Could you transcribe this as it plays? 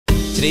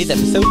Today's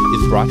episode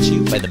is brought to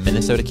you by the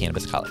Minnesota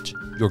Cannabis College,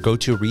 your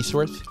go-to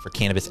resource for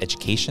cannabis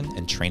education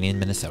and training in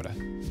Minnesota.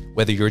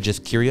 Whether you're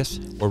just curious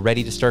or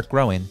ready to start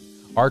growing,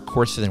 our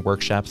courses and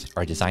workshops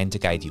are designed to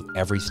guide you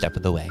every step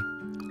of the way.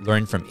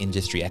 Learn from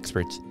industry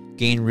experts,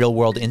 gain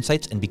real-world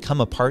insights, and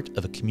become a part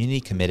of a community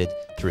committed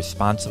to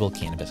responsible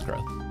cannabis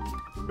growth.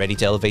 Ready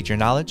to elevate your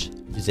knowledge?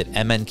 Visit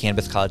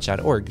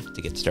mncannabiscollege.org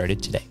to get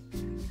started today.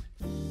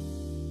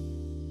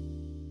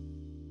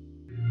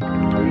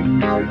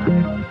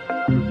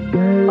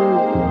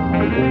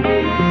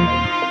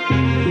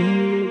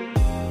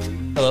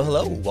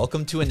 Hello.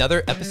 Welcome to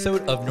another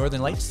episode of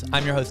Northern Lights.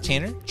 I'm your host,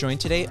 Tanner, joined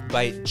today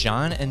by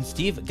John and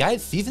Steve.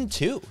 Guys, season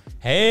 2.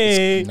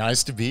 Hey. It's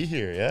nice to be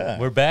here, yeah.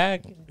 We're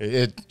back.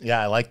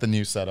 I like the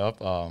new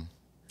setup.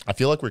 I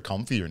feel like we're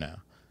comfier now.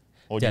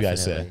 What do you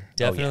guys say?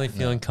 Definitely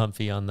feeling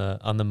comfy on the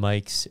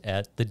mics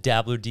at the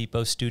Dabbler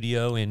Depot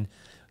studio in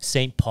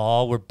St.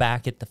 Paul. We're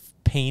back at the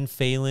Payne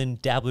Phelan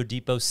Dabbler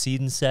Depot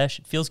season sesh.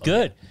 It feels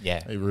good.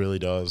 Yeah. It really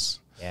does.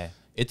 Yeah.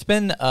 It's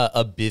been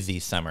a busy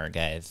summer,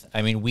 guys.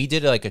 I mean, we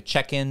did like a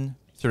check-in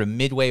sort of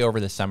midway over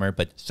the summer,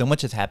 but so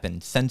much has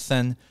happened since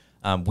then.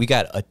 We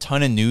got a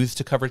ton of news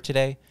to cover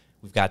today.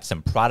 We've got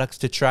some products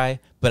to try.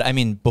 But I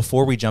mean,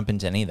 before we jump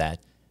into any of that,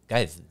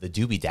 guys, the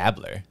Doobie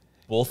Dabbler,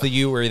 both of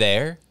you were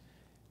there.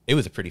 It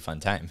was a pretty fun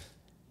time.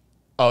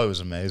 Oh, it was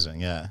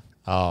amazing, yeah.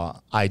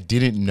 I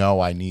didn't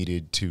know I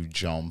needed to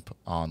jump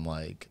on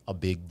like a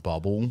big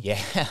bubble.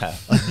 Yeah.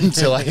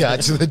 Until I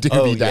got to the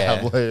Doobie yeah.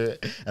 Dabbler,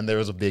 and there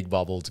was a big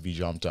bubble to be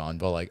jumped on.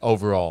 But like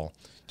overall,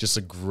 just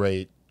a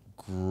great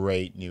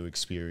new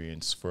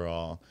experience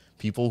for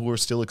people who are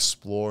still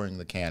exploring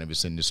the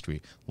cannabis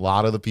industry. A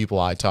lot of the people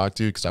I talked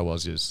to, because I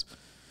was just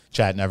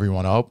chatting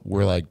everyone up,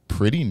 were like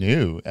pretty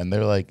new, and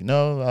they're like,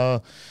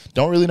 no,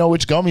 don't really know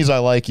which gummies I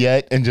like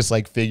yet, and just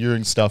like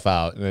figuring stuff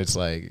out. And it's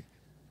like,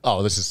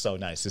 oh, this is so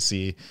nice to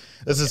see.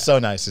 This is so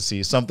nice to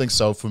see something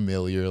so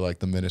familiar, like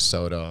the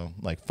Minnesota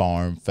like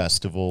farm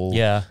festival,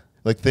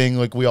 like thing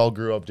like we all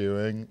grew up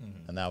doing,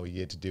 and now we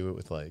get to do it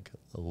with like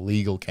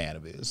legal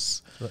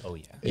cannabis. Oh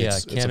yeah,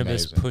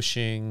 Cannabis amazing.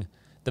 pushing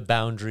the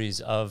boundaries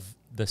of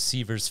the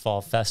Seavers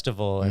Fall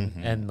Festival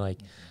and like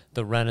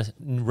the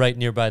right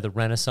nearby the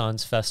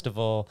Renaissance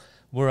Festival.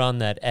 We're on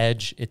that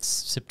edge. It's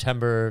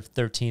September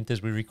 13th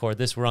as we record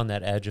this. We're on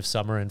that edge of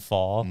summer and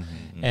fall,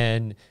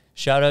 and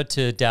shout out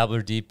to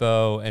Dabbler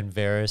Depot and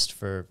Varieties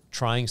for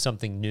trying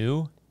something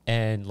new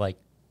and like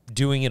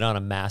doing it on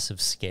a massive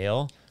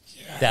scale.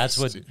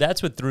 Yes,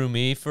 that's what threw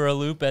me for a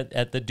loop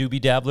at the Doobie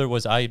Dabbler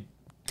was I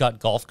got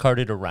golf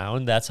carted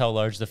around. That's how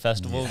large the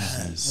festival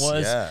was.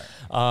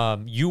 Yeah.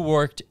 You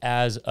worked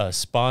as a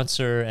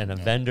sponsor and a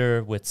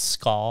vendor with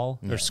Skal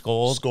or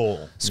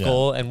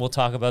Skal, and we'll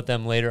talk about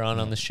them later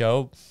on the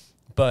show.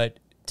 But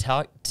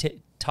talk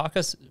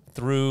us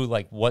through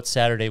like what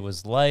Saturday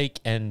was like,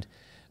 and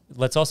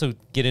let's also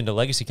get into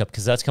Legacy Cup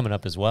because that's coming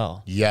up as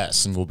well.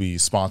 Yes, and we'll be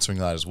sponsoring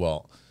that as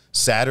well.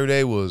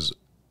 Saturday was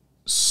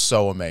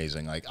so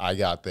amazing. Like I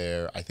got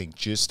there, I think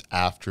just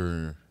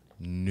after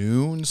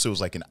noon, so it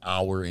was like an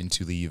hour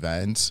into the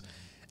event,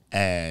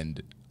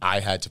 and I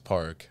had to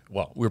park.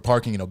 Well, we were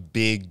parking in a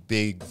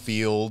big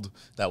field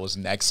that was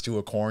next to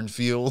a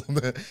cornfield,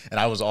 and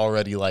I was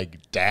already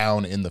like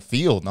down in the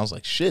field, and I was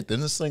like, shit,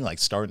 didn't this thing like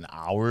start an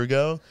hour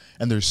ago?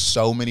 And there's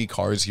so many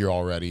cars here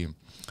already.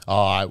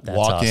 I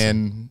walk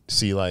in,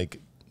 see like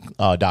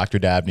Dr.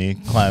 Dabney,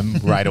 Clem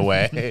right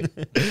away.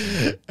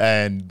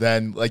 And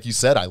then, like you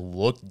said, I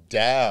look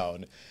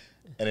down,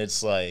 and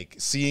it's like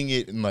seeing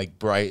it in like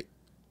bright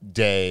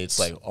day. It's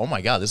like, oh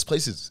my God, this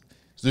place is,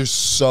 there's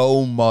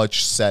so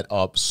much set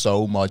up,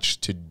 so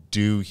much to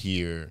do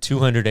here.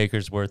 200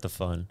 acres worth of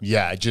fun.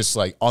 Yeah, just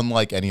like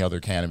unlike any other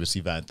cannabis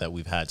event that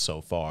we've had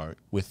so far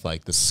with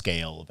like the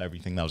scale of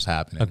everything that was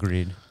happening.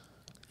 Agreed.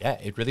 Yeah,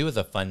 it really was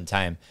a fun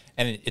time.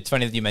 And it's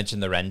funny that you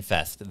mentioned the Ren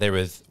Fest. There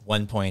was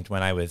one point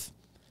when I was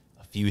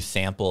a few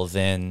samples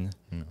in,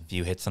 a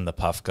few hits on the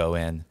puff go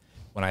in,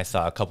 when I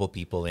saw a couple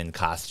people in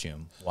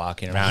costume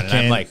walking around. And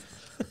I'm like,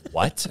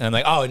 what? And I'm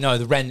like, oh, no,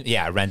 the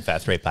Ren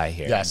Fest right by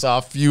here. Yeah, I saw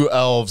a few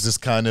elves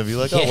just kind of be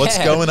like, oh, what's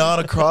going on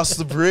across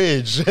the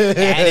bridge?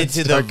 Added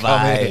to the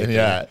vibe.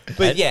 Yeah.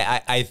 But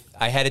yeah,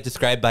 I had it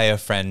described by a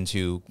friend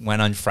who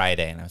went on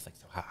Friday, and I was like,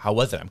 so how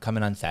was it? I'm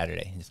coming on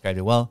Saturday. He described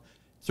it, well,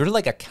 sort of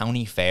like a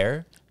county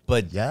fair,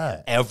 but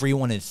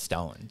everyone is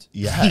stoned.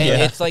 Yeah.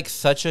 And it's like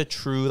such a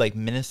true like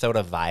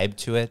Minnesota vibe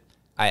to it.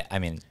 I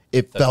mean,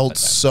 it felt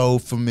so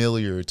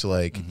familiar to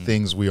like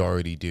things we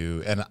already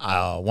do. And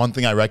one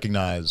thing I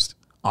recognized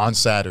on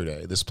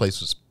Saturday, this place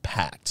was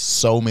packed,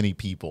 so many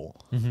people,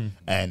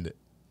 and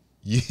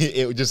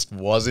it just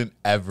wasn't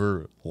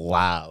ever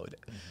loud.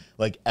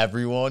 Like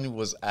everyone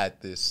was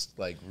at this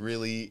like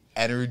really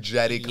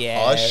energetic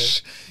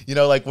hush, you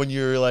know, like when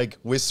you're like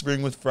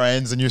whispering with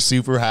friends and you're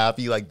super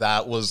happy, like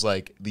that was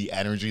like the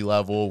energy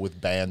level with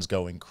bands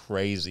going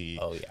crazy.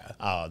 Oh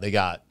yeah. They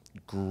got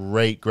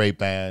great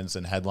bands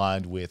and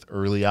headlined with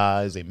Early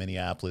Eyes, a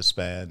Minneapolis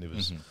band. It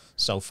was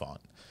so fun.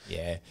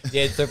 Yeah,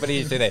 it's so funny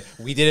you say that.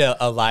 We did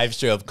a live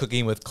show of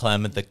cooking with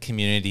Clem at the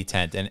community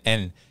tent,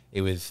 and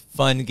It was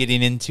fun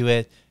getting into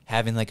it,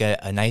 having like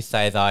a nice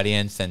size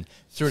audience, and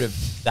sort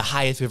of the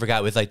highest we ever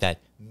got was like that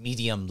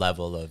medium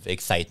level of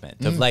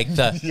excitement of like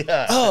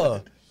the,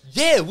 oh,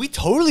 yeah, we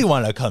totally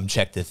want to come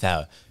check this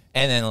out.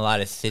 And then a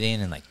lot of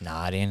sitting and like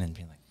nodding and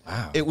being like,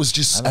 wow. It was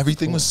just,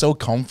 everything was so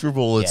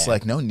comfortable. It's Yeah.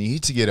 like no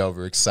need to get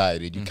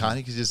overexcited. You kind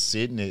of can just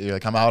sit in it. You're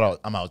like,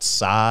 I'm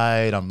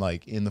outside. I'm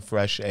like in the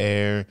fresh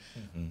air.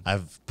 I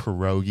have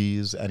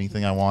pierogies,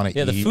 anything I want to eat.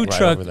 Yeah, the food right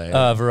truck over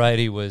there.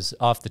 variety was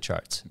off the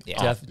charts.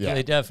 Yeah.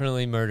 They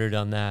definitely murdered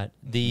on that.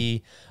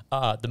 The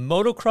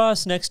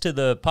motocross next to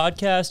the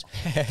podcast,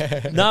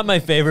 not my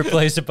favorite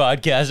place to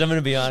podcast, I'm going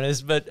to be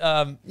honest. But,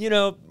 you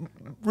know,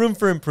 room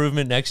for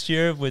improvement next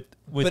year with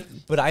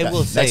But I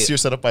will say, Next year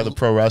set up by the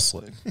pro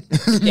wrestling.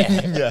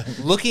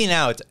 looking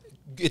out,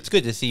 it's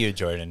good to see you,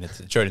 Jordan.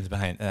 Jordan's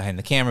behind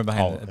the camera,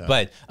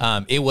 but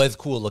it was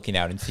cool looking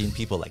out and seeing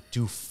people like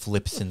do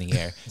flips in the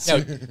air. Now,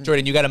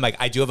 Jordan, you got a mic.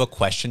 I do have a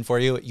question for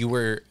you. You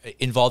were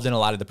involved in a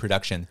lot of the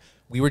production.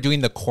 We were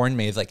doing the corn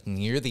maze like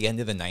near the end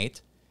of the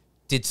night.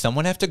 Did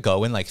someone have to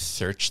go and like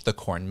search the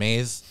corn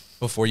maze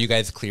before you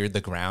guys cleared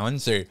the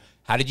grounds, or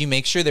how did you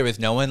make sure there was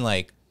no one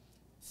like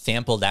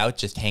sampled out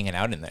just hanging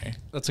out in there?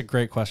 That's a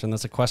great question.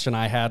 That's a question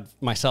I had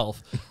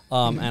myself.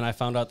 And I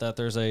found out that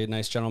there's a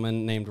nice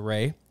gentleman named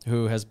Ray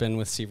who has been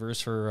with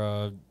Sievers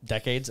for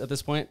decades at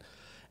this point.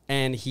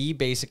 And he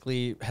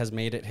basically has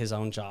made it his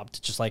own job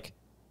to just like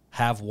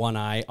have one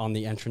eye on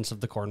the entrance of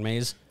the corn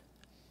maze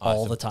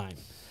all the time.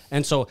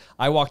 And so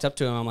I walked up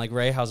to him. I'm like,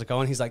 Ray, how's it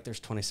going? He's like, there's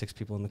 26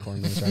 people in the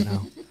corn maze right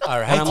now. All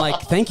right. And I'm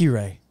like, thank you,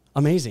 Ray.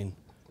 Amazing.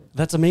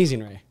 That's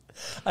amazing, Ray.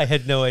 I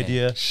had no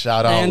idea.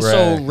 Shout out, And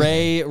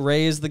Ray. so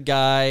Ray is the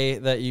guy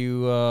that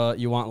you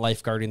want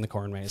lifeguarding the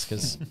corn maze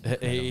because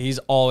he's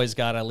always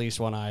got at least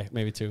one eye,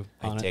 maybe two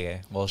on it. Dig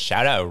it. Well,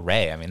 shout out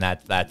Ray. I mean,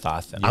 that's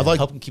awesome. I'd like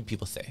helping keep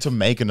people safe. to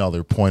make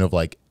another point of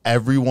like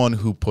everyone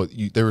who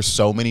there were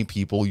so many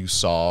people you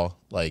saw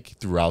like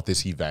throughout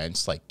this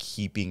event, like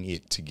keeping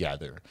it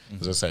together.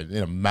 As I said,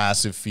 in a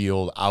massive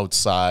field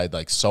outside,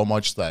 like so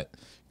much that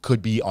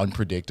could be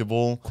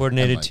unpredictable.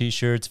 Coordinated And, like,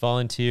 T-shirts,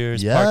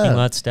 volunteers, parking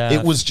lot staff.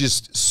 It was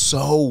just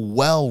so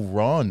well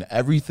run.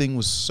 Everything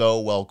was so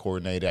well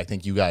coordinated. I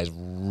think you guys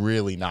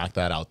really knocked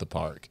that out the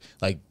park.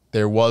 Like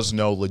there was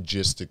no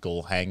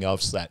logistical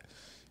hangups that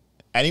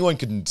anyone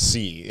couldn't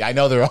see. I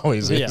know there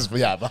always is, but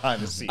yeah,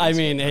 behind the scenes. I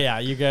mean, yeah,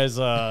 you guys,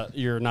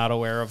 you're not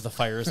aware of the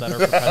fires that are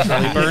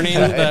perpetually burning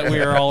that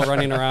we are all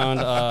running around.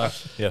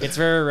 It's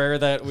very rare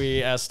that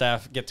we as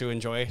staff get to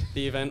enjoy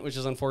the event, which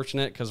is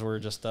unfortunate because we're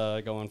just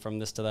going from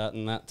this to that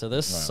and that to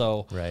this. Right.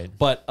 So, Right.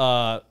 But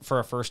for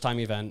a first time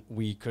event,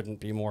 we couldn't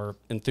be more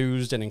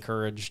enthused and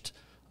encouraged.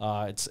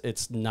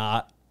 It's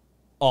not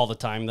all the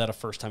time that a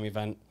first time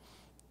event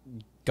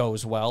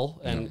goes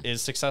well and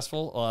is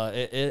successful.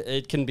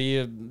 It can be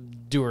a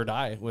do or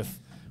die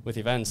with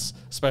events,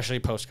 especially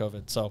post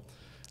COVID. So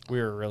we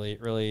were really,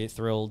 really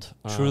thrilled.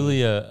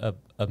 Truly a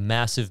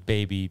massive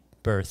baby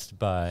birthed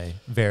by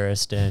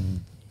Varist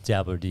and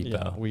Dabbler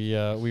Depot.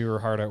 Yeah, we were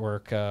hard at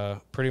work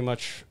pretty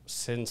much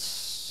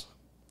since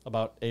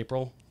about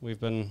April.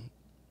 We've been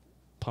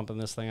pumping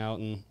this thing out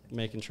and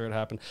making sure it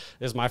happened.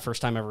 This is my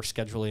first time ever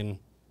scheduling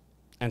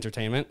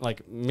entertainment.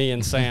 Like me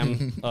and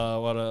Sam,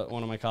 one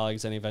of my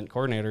colleagues and event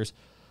coordinators,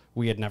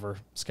 we had never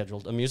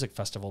scheduled a music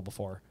festival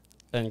before.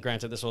 And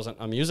granted, this wasn't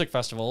a music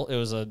festival. It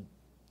was a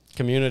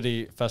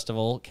community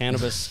festival,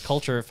 cannabis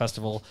culture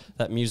festival,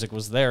 that music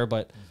was there.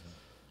 But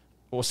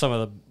some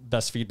of the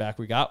best feedback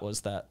we got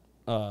was that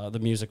the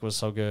music was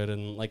so good.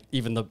 And like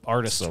even the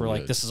artists So were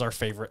like, good. this is our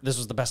favorite. This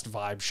was the best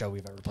vibe show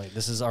we've ever played.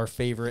 This is our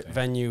favorite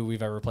venue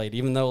we've ever played.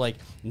 Even though like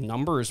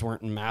numbers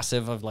weren't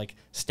massive of like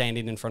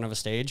standing in front of a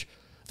stage,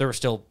 there was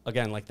still,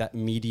 again, like that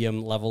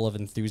medium level of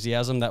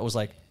enthusiasm that was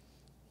like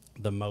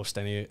the most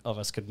any of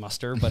us could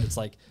muster. But it's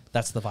like,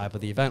 that's the vibe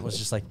of the event, was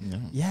just like,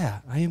 yeah,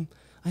 I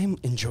am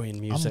enjoying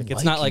music.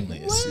 It's not like,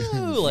 liking this.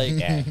 woo, like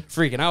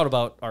freaking out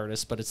about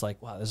artists, but it's like,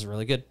 wow, this is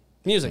really good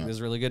music. This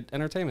is really good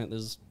entertainment.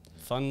 This is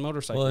fun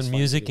motorcycles. Well, and fun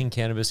music video. and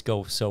cannabis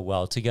go so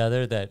well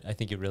together that I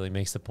think it really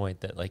makes the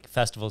point that like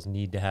festivals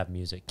need to have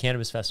music.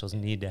 Cannabis festivals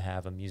need to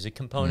have a music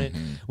component,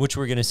 which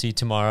we're going to see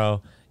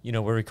tomorrow. You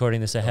know, we're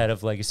recording this ahead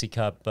of Legacy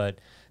Cup, but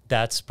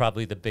that's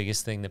probably the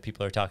biggest thing that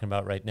people are talking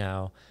about right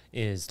now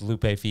is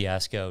Lupe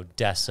Fiasco,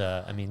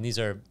 Dessa. I mean, these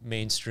are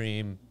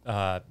mainstream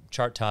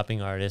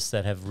chart-topping artists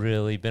that have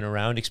really been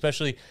around,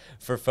 especially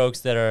for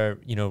folks that are,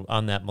 you know,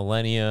 on that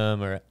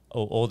millennium or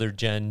older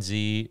Gen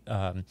Z.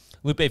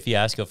 Lupe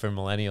Fiasco for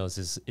millennials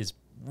is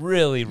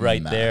really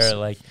right there. Massive.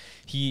 Like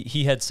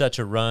he had such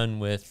a run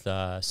with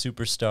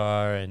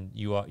Superstar and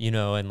you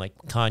know, and like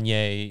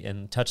Kanye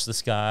and Touch the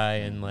Sky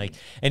and like,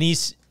 and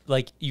he's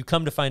like, you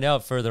come to find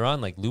out further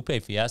on, like Lupe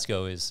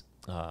Fiasco is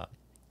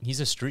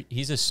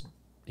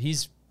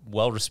he's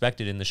well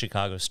respected in the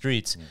Chicago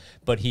streets,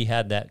 but he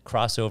had that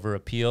crossover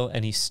appeal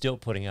and he's still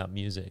putting out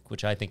music,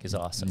 which I think is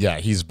awesome. Yeah,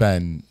 he's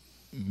been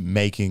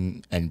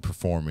making and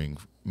performing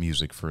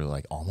music for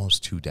like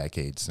almost 2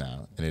 decades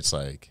now, and it's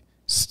like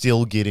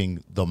still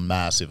getting the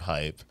massive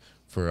hype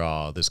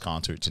for this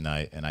concert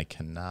tonight, and I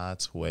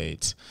cannot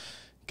wait.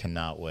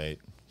 Cannot wait.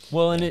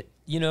 Well, and it,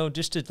 you know,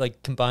 just to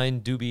like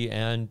combine Doobie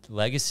and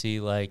Legacy,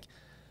 like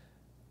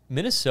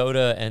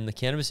Minnesota and the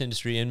cannabis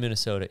industry in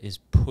Minnesota is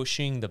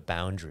pushing the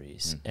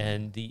boundaries,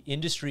 and the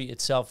industry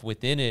itself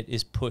within it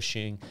is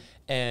pushing.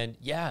 And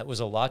yeah, it was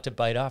a lot to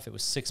bite off. It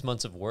was 6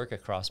 months of work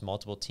across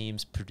multiple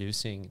teams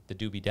producing the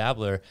Doobie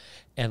Dabbler,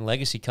 and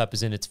Legacy Cup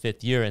is in its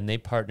 5th year, and they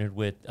partnered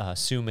with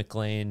Sue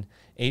McLean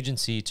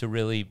Agency to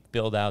really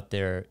build out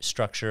their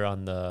structure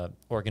on the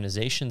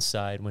organization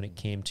side when it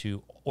came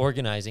to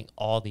organizing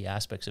all the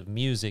aspects of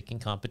music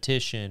and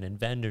competition and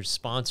vendors,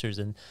 sponsors,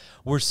 and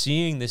we're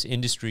seeing this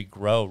industry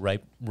grow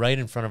right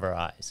in front of our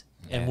eyes,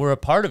 and we're a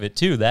part of it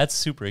too. That's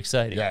super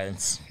exciting. Yeah,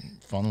 it's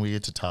fun. We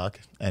get to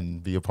talk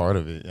and be a part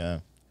of it.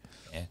 Yeah.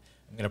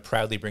 I'm going to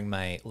proudly bring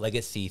my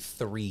Legacy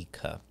 3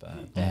 cup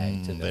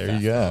bag to the There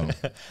you go.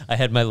 I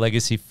had my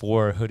Legacy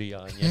 4 hoodie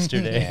on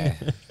yesterday.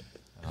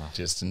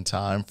 Just in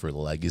time for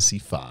Legacy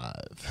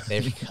 5.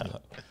 There we go.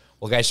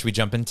 Well, guys, should we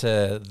jump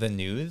into the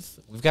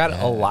news? We've got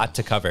a lot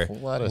to cover.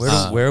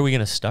 Where are we going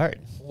to start?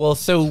 Well,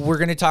 so we're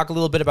going to talk a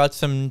little bit about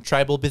some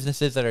tribal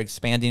businesses that are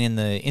expanding in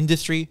the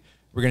industry.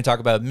 We're going to talk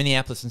about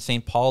Minneapolis and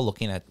St. Paul,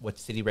 looking at what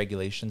city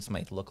regulations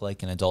might look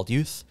like in adult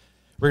use.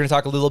 We're going to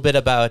talk a little bit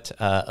about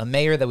a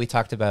mayor that we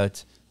talked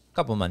about a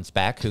couple months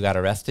back who got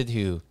arrested,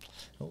 who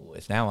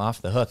is now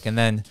off the hook. And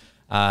then,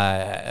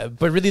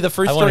 but really the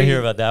first I story. want to hear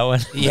about that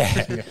one.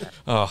 Yeah.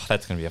 Oh,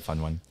 that's going to be a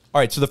fun one.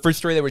 All right, so the first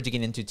story that we're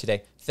digging into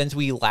today, since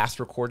we last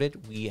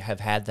recorded, we have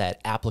had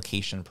that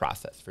application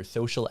process for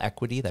social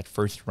equity, that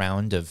first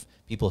round of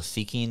people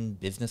seeking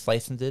business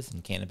licenses in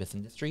the cannabis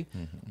industry,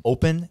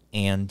 open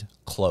and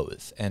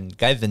close. And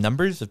guys, the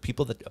numbers of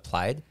people that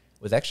applied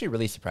was actually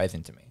really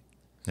surprising to me.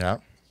 Yeah.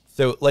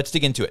 So let's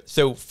dig into it.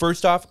 So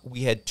first off,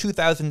 we had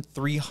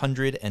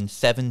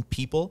 2,307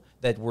 people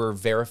that were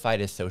verified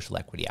as social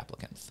equity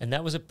applicants. And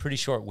that was a pretty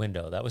short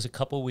window. That was a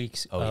couple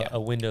weeks, a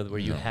window where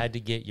you had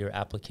to get your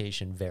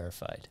application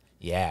verified.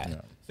 Yeah.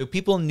 So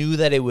people knew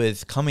that it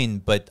was coming,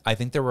 but I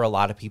think there were a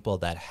lot of people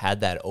that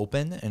had that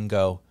open and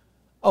go,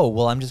 oh,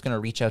 well, I'm just going to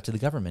reach out to the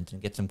government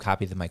and get some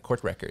copies of my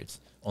court records,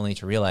 only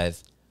to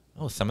realize,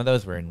 oh, some of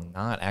those were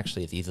not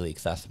actually as easily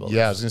accessible.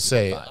 Yeah, I was going to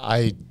say,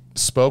 I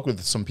spoke with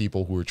some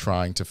people who were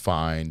trying to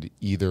find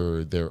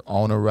either their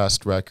own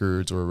arrest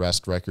records or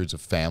arrest records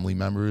of family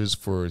members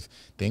for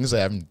things I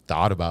haven't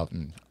thought about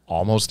in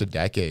almost a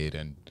decade.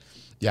 And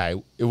yeah,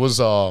 it was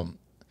a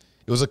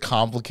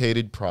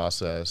complicated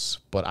process,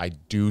 but I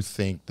do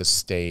think the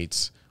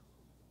state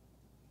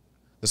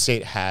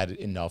had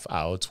enough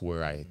outs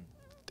where I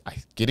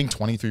getting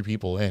 23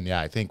 people in. Yeah,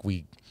 I think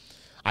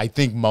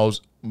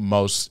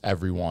most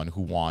everyone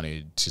who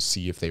wanted to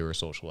see if they were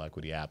social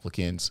equity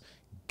applicants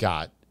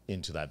got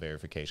into that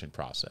verification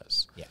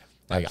process. Yeah.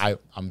 Like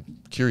I'm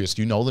curious,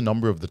 do you know the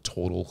number of the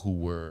total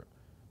who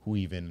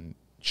even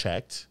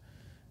checked?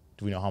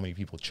 Do we know how many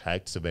people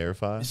checked to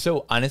verify?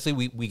 So honestly,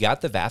 we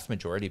got the vast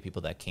majority of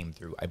people that came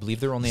through. I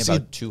believe there were only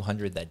about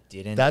 200 that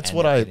didn't. That's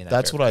what I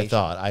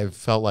thought. I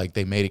felt like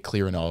they made it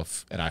clear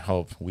enough, and I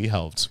hope we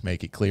helped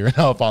make it clear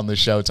enough on the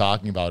show,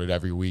 talking about it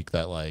every week,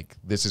 that like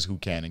this is who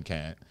can and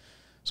can't.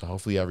 So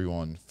hopefully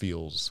everyone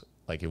feels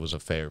like it was a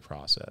fair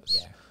process.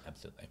 Yeah,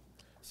 absolutely.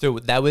 So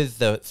that was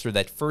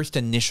that first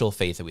initial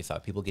phase that we saw,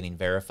 people getting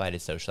verified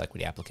as social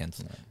equity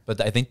applicants. Right.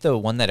 But I think the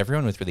one that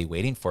everyone was really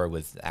waiting for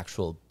was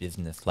actual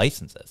business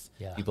licenses.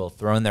 Yeah. People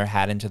throwing their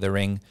hat into the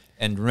ring.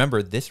 And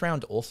remember, this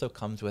round also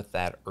comes with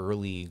that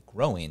early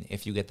growing.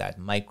 If you get that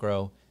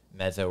micro,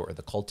 meso, or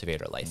the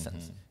cultivator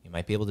license, you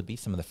might be able to be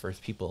some of the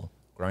first people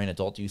growing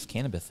adult use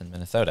cannabis in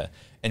Minnesota.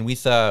 And we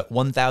saw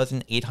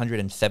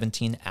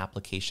 1,817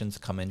 applications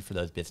come in for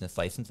those business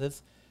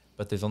licenses,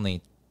 but there's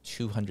only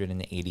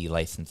 280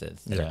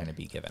 licenses that are going to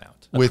be given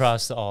out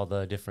across all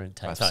the different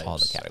types, all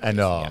the categories.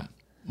 And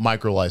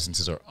micro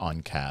licenses are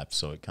uncapped,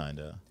 so it kind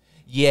of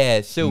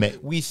so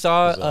we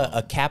saw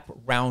a cap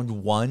round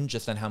 1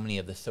 just on how many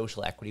of the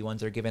social equity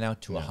ones are given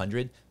out to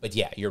 100. But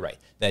yeah, you're right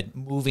that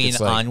moving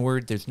like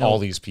onward, there's no all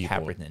these people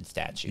cap written in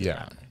statute.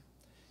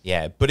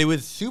 Yeah, but it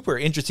was super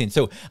interesting.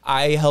 So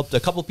I helped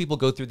a couple people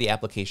go through the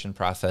application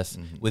process,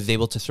 was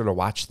able to sort of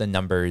watch the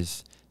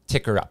numbers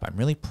ticker up. I'm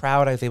really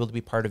proud I was able to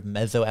be part of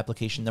Meso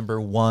application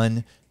number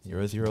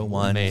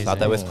 1001. Amazing. Thought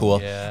that was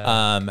cool.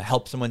 Yeah.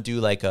 Helped someone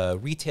do like a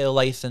retail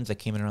license that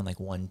came in around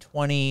like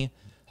 120.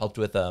 Helped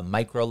with a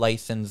micro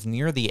license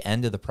near the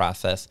end of the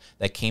process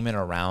that came in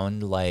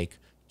around like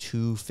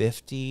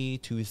 250,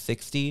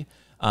 260.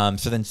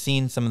 So then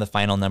seeing some of the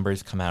final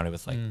numbers come out, it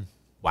was like,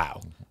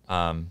 wow.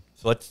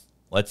 So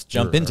let's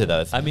jump into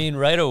those. I mean,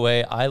 right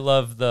away, I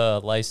love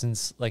the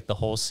license, like the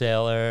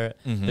wholesaler,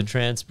 the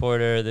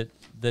transporter,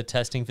 the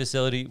testing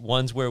facility,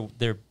 ones where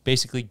they're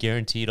basically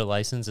guaranteed a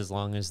license as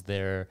long as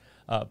they're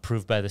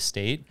approved by the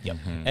state. Yep.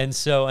 And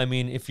so, I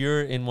mean, if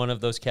you're in one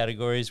of those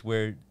categories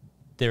where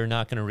they're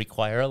not going to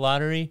require a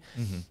lottery,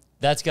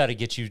 that's got to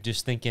get you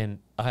just thinking,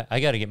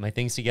 I got to get my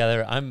things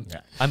together.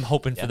 I'm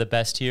hoping for the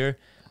best here.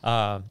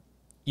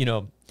 You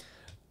know,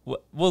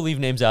 we'll leave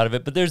names out of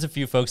it, but there's a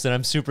few folks that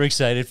I'm super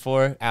excited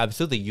for.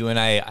 Absolutely. You and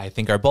I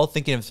think, are both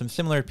thinking of some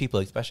similar people,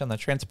 especially on the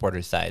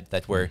transporter side,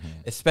 that we're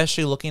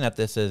especially looking at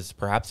this as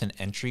perhaps an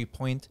entry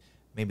point,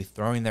 maybe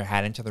throwing their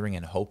hat into the ring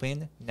and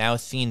hoping. Now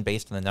seeing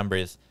based on the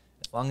numbers,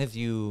 as long as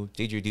you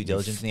did your due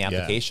diligence in the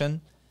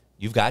application,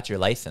 you've got your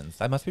license.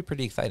 That must be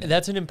pretty exciting.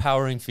 That's an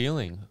empowering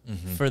feeling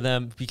for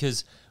them,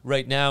 because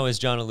right now, as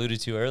John alluded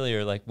to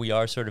earlier, like we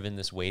are sort of in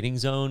this waiting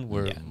zone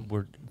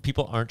where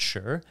people aren't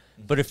sure.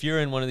 But if you're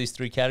in one of these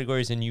three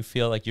categories and you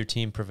feel like your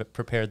team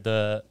prepared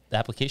the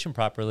application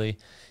properly,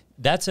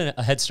 that's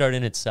a head start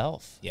in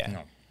itself.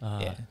 Yeah.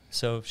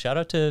 So shout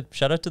out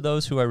to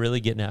those who are really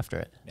getting after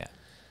it. Yeah.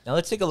 Now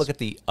let's take a look at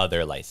the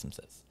other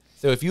licenses.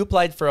 So if you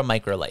applied for a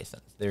micro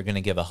license, they're going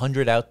to give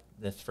 100 out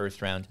this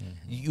first round.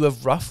 You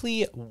have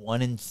roughly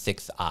 1 in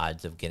 6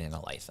 odds of getting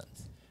a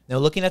license. Now,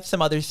 looking at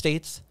some other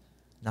states,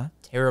 not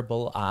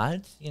terrible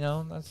odds. You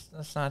know,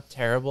 that's not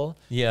terrible.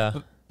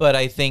 Yeah. But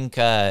I think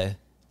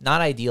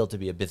not ideal to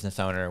be a business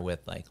owner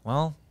with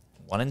 1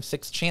 in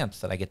 6 chance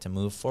that I get to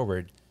move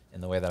forward in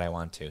the way that I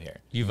want to here.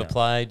 You've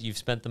applied, you've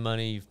spent the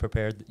money, you've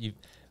prepared,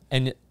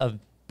 and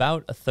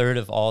about a third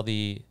of all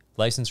the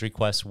license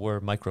requests were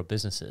micro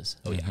businesses.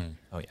 Oh yeah.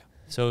 Oh yeah.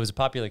 So it was a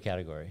popular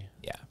category.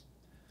 Yeah.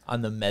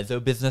 On the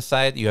meso business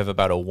side, you have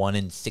about a 1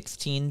 in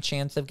 16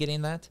 chance of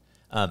getting that.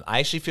 I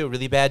actually feel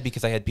really bad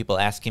because I had people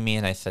asking me,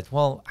 and I said,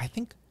 well, I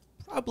think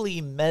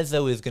probably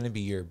meso is going to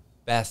be your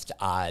best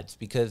odds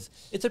because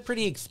it's a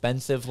pretty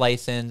expensive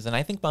license, and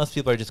I think most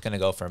people are just going to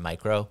go for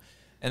micro.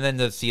 And then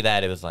to see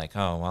that, it was like,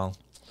 oh, well.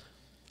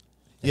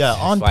 Yeah,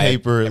 on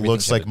paper, it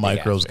looks like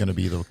micro is asterisk. going to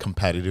be the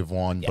competitive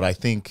one, but I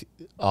think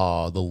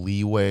the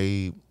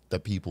leeway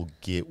that people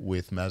get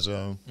with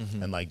meso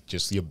and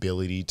just the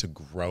ability to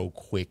grow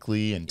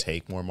quickly and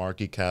take more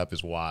market cap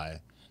is why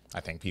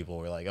I think people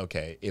were like,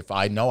 okay, if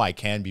I know I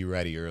can be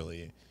ready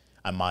early,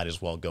 I might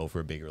as well go for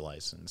a bigger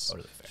license.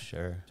 Totally fair.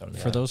 Sure. Totally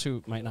For fair. those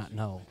who might not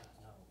know,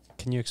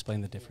 can you explain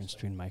the difference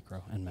between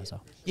micro and meso?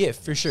 Yeah,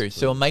 for sure.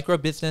 So a micro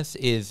business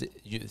is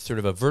sort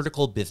of a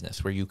vertical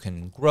business where you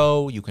can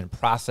grow, you can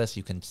process,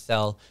 you can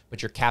sell,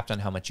 but you're capped on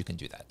how much you can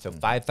do that. So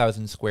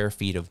 5,000 square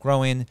feet of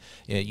growing,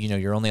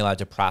 you're only allowed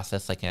to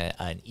process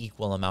an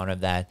equal amount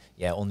of that.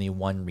 Yeah, only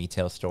one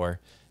retail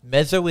store.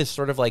 Meso is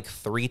sort of like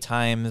 3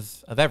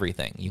 times of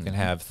everything. You can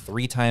have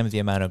 3 times the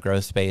amount of grow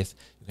space.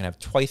 You can have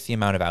twice the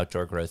amount of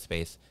outdoor grow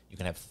space. You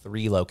can have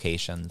 3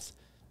 locations.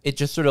 It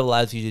just sort of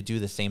allows you to do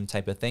the same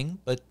type of thing,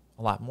 but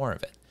a lot more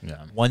of it.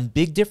 Yeah. One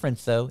big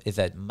difference, though, is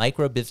that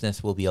micro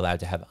business will be allowed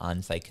to have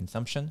on-site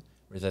consumption,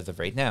 whereas as of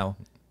right now,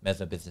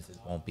 meso businesses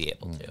won't be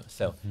able to.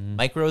 So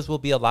micros will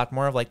be a lot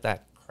more of like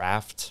that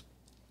craft,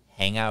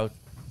 hangout,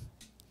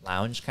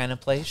 lounge kind of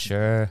place.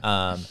 Sure.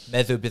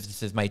 Meso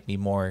businesses might be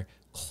more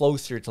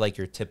closer to like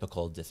your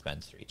typical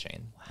dispensary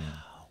chain.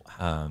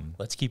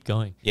 Let's keep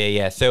going.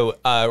 Yeah. So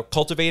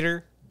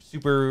cultivator,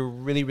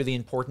 really, really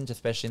important,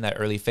 especially in that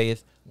early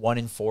phase. 1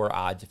 in 4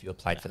 odds if you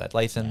applied for that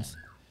license.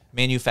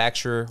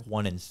 Manufacturer,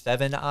 1 in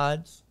 7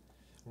 odds.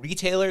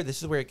 Retailer,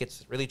 this is where it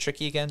gets really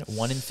tricky again.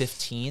 1 in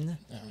 15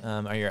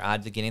 are your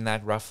odds of getting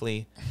that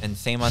roughly. And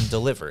same on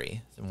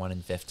delivery, 1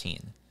 in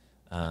 15.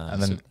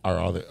 And then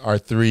our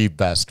 3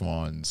 best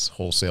ones,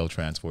 wholesale,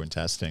 transport, and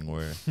testing,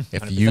 where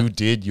if you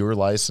did your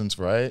license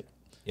right,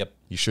 Yep.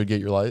 you should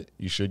get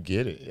you should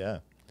get it,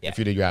 yeah. If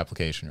you did your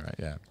application right,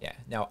 yeah. Yeah.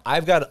 Now,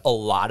 I've got a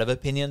lot of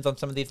opinions on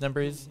some of these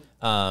numbers.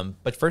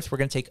 But first, we're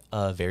going to take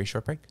a very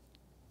short break.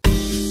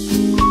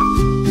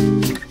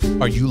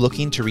 Are you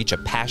looking to reach a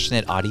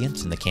passionate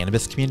audience in the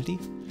cannabis community?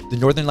 The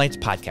Northern Lights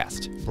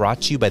podcast, brought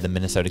to you by the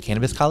Minnesota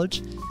Cannabis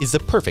College, is the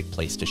perfect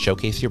place to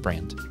showcase your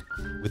brand.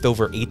 With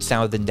over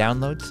 8,000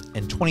 downloads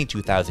and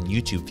 22,000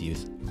 YouTube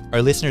views,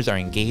 our listeners are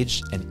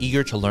engaged and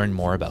eager to learn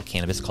more about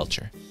cannabis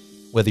culture.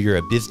 Whether you're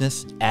a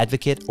business,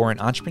 advocate, or an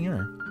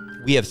entrepreneur,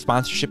 we have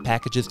sponsorship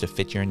packages to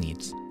fit your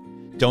needs.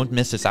 Don't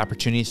miss this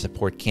opportunity to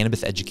support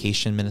cannabis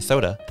education in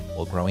Minnesota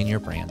while growing your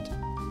brand.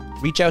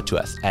 Reach out to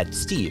us at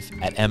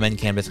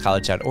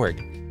steve@mncannabiscollege.org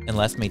and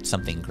let's make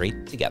something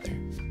great together.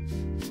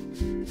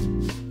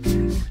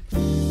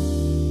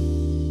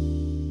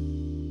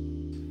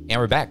 And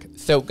we're back.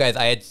 So, guys,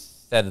 I had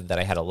said that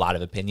I had a lot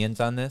of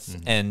opinions on this,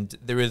 and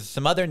there was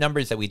some other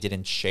numbers that we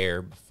didn't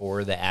share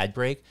before the ad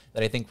break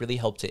that I think really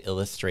helped to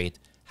illustrate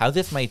how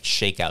this might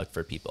shake out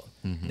for people.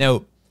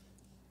 Now,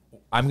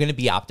 I'm going to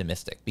be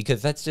optimistic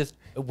because that's just,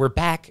 we're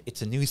back.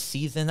 It's a new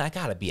season. I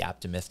got to be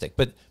optimistic.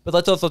 But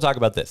let's also talk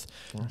about this.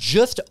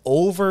 Just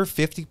over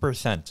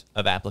 50%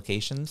 of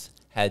applications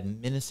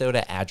had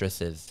Minnesota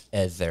addresses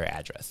as their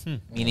address,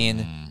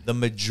 meaning the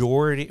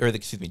majority, or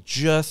excuse me,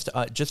 just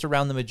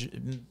around the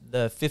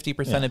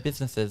 50% of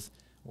businesses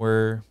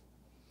were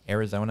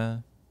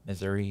Arizona,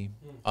 Missouri,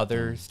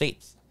 other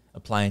states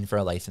applying for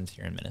a license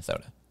here in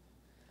Minnesota.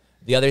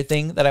 The other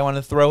thing that I want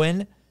to throw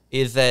in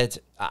is that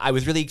I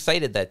was really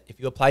excited that if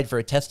you applied for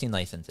a testing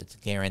license, it's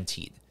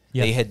guaranteed.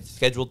 Yep. They had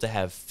scheduled to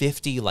have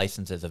 50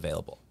 licenses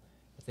available,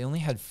 but they only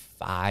had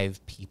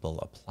 5 people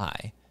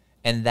apply.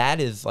 And that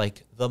is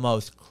like the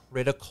most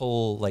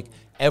critical, like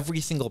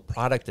every single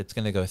product that's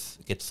going to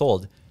get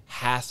sold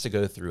has to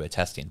go through a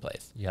testing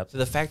place. Yep. So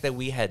the fact that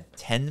we had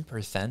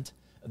 10%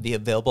 of the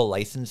available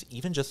license,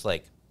 even just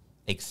like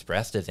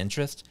expressed as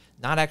interest,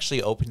 not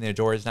actually opening their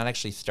doors, not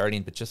actually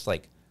starting, but just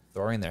like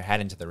throwing their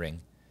hat into the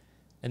ring.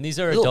 And these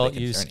are adult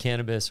use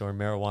cannabis or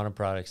marijuana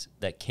products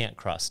that can't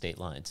cross state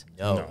lines.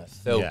 No.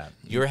 So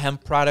your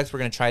hemp products, we're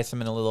going to try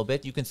some in a little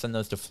bit. You can send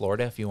those to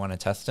Florida if you want to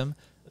test them.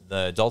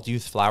 The adult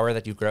use flower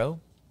that you grow,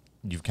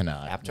 You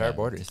cannot. after our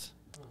borders.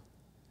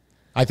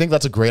 I think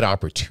that's a great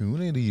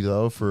opportunity,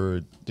 though,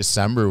 for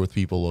December with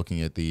people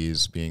looking at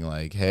these being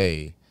like,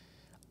 hey,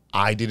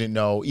 I didn't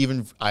know.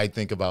 Even I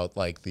think about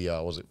like the,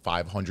 was it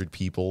 500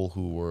 people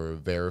who were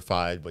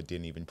verified but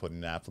didn't even put in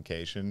an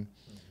application.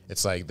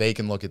 It's like they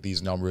can look at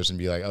these numbers and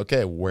be like,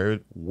 okay, where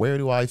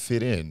do I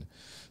fit in?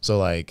 So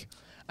like,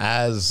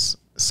 as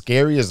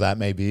scary as that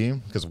may be,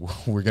 because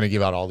we're going to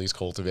give out all these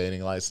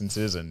cultivating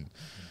licenses and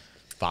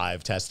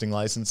 5 testing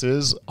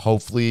licenses,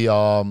 hopefully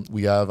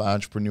we have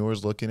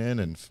entrepreneurs looking in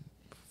and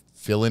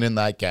filling in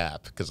that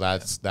gap, because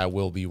that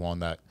will be one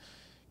that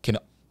can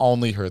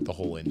only hurt the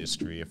whole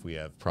industry if we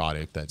have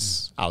product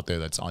that's out there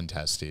that's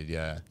untested.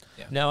 Yeah.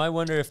 Now I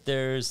wonder if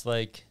there's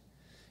like,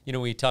 you know,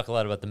 we talk a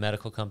lot about the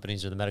medical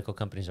companies, or the medical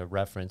companies are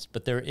referenced,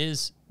 but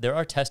there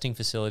are testing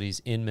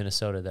facilities in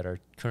Minnesota that are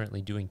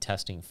currently doing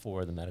testing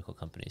for the medical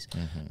companies.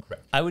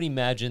 I would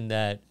imagine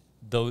that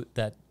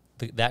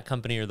that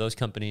company or those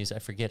companies, I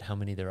forget how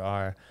many there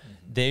are,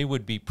 they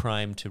would be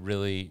primed to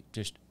really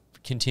just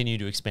continue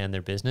to expand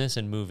their business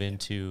and move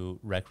into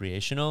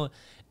recreational,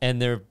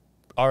 and they're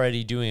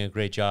already doing a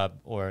great job,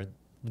 or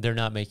they're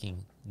not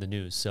making the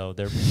news, so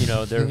they're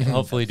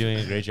hopefully doing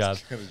a great job.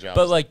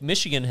 But like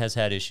Michigan has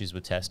had issues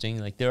with testing.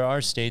 Like there are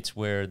states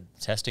where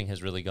testing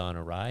has really gone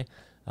awry,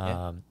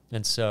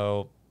 and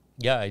so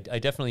I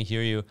definitely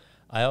hear you.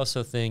 I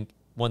also think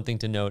one thing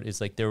to note is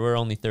like there were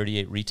only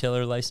 38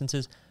 retailer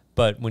licenses,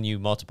 but when you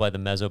multiply the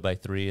meso by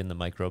 3 and the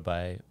micro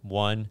by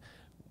 1,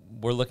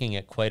 we're looking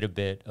at quite a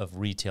bit of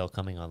retail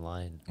coming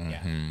online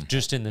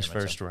just in this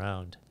first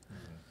round.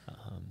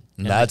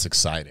 And that's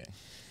exciting.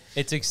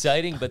 It's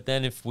exciting, but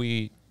then if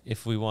we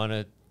want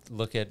to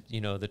look at,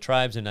 the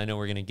tribes, and I know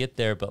we're going to get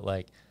there, but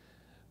like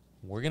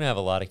we're going to have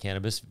a lot of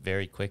cannabis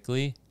very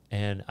quickly,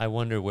 and I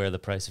wonder where the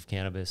price of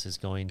cannabis is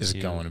going to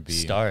be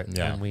start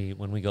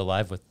when we go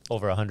live with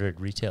over 100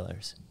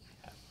 retailers.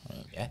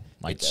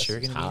 It's sure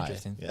going to be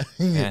interesting.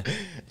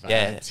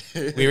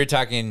 We were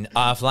talking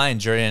offline,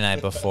 Jordan and I,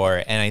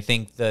 before, and I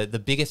think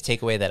the biggest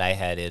takeaway that I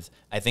had is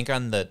I think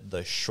on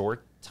the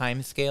short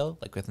time scale,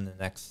 like within the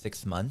next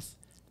 6 months,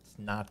 it's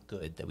not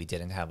good that we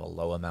didn't have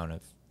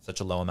such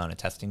a low amount of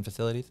testing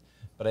facilities.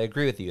 But I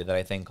agree with you that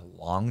I think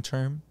long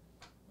term,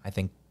 I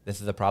think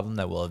this is a problem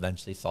that will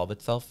eventually solve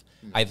itself.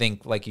 I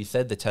think, like you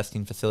said, the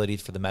testing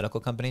facilities for the medical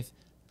companies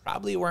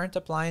probably weren't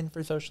applying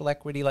for social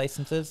equity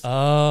licenses. So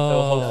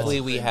hopefully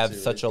we have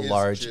such a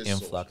large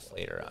influx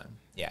later on.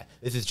 Yeah,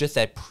 this is just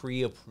that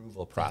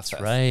pre-approval process.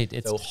 That's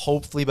right. So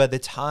hopefully by the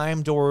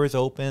time doors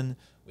open,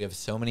 we have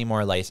so many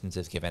more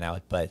licenses given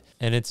out.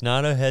 And it's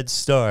not a head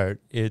start.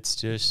 It's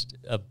just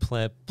a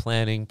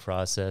planning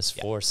process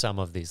for some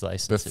of these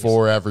licenses.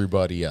 Before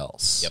everybody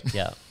else.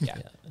 Yep. Yeah.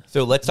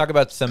 So let's talk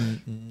about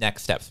some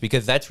next steps,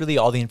 because that's really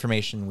all the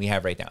information we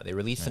have right now. They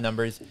released the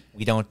numbers.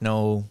 We don't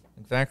know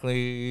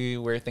exactly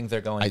where things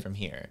are going from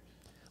here.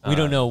 We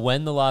don't know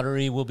when the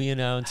lottery will be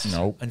announced.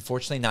 Nope.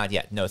 Unfortunately, not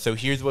yet. No. So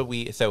here's what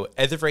so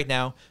as of right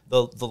now,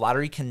 the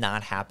lottery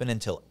cannot happen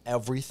until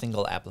every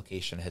single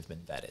application has been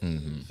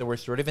vetted. So we're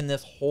sort of in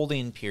this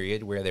holding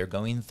period where they're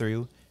going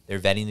through, they're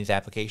vetting these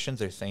applications.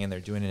 They're saying they're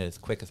doing it as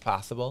quick as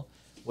possible.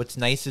 What's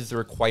nice is the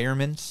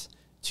requirements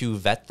to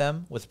vet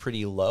them was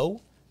pretty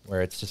low,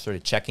 where it's just sort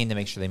of checking to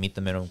make sure they meet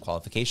the minimum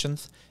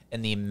qualifications.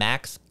 And the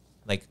max,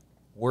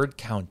 word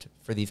count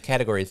for these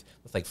categories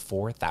was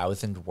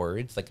 4,000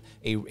 words,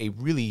 a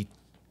really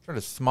sort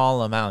of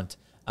small amount.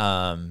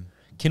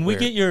 Can we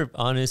get your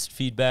honest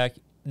feedback,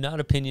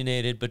 not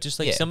opinionated, but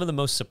just some of the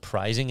most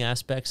surprising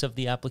aspects of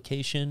the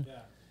application?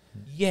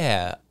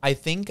 Yeah, I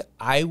think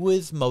I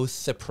was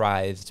most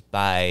surprised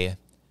by,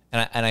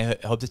 and I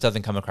hope this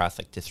doesn't come across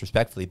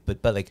disrespectfully,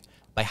 but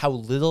by how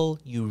little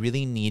you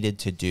really needed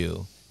to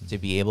do to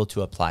be able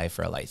to apply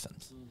for a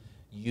license.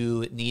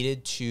 You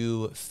needed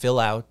to fill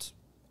out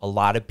a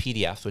lot of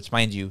PDFs, which,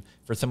 mind you,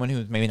 for someone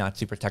who's maybe not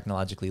super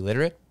technologically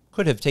literate,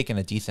 could have taken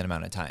a decent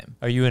amount of time.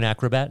 Are you an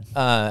Acrobat?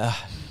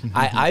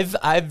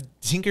 I've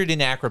tinkered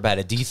in Acrobat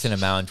a decent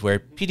amount, where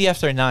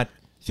PDFs are not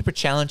super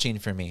challenging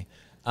for me.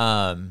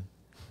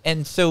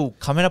 And so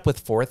coming up with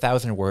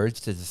 4,000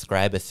 words to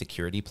describe a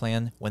security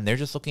plan when they're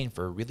just looking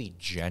for really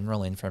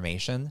general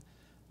information,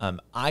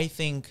 I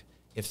think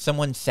if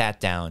someone sat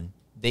down,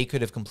 they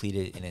could have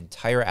completed an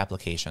entire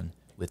application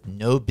with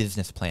no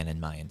business plan in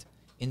mind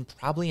in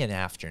probably an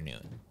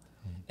afternoon.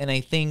 And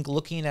I think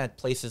looking at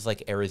places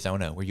like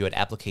Arizona, where you had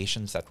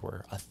applications that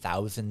were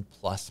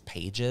 1,000+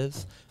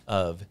 pages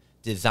of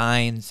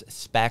designs,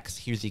 specs,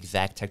 here's the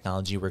exact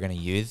technology we're going to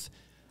use.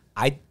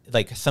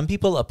 Some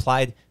people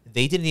applied,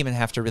 they didn't even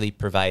have to really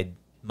provide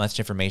much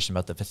information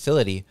about the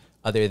facility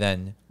other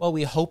than, well,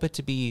 we hope it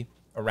to be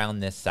around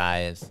this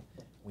size.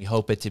 We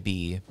hope it to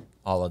be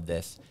all of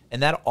this.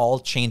 And that all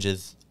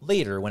changes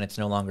later when it's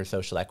no longer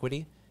social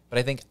equity. But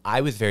I think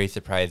I was very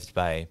surprised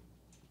by,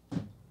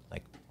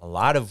 like, a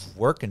lot of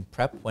work and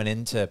prep went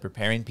into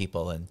preparing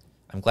people. And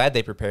I'm glad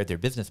they prepared their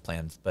business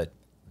plans. But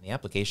on the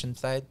application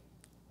side,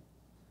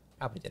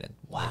 probably didn't.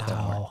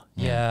 Wow.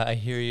 Yeah, I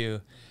hear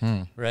you.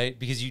 Right?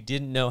 Because you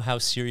didn't know how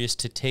serious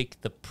to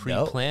take the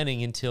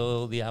pre-planning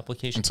until the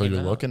application Until came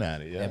you're out. looking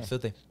at it, yeah.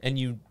 Absolutely. And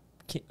you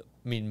can't,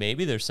 I mean,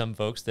 maybe there's some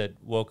folks that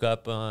woke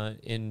up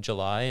in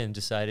July and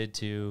decided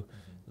to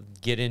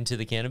get into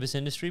the cannabis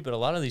industry, but a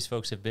lot of these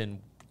folks have been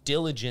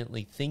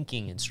diligently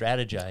thinking and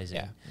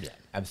strategizing. Yeah,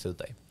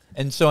 absolutely.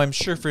 And so I'm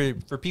sure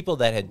for people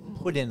that had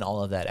put in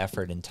all of that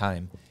effort and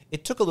time,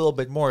 it took a little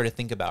bit more to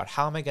think about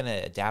how am I going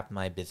to adapt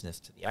my business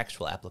to the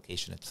actual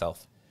application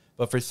itself.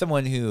 But for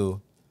someone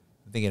who,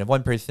 I'm thinking of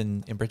one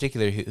person in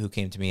particular who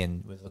came to me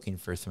and was looking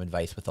for some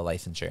advice with a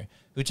licensure,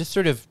 who just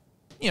sort of,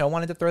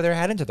 wanted to throw their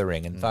hat into the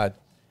ring and thought,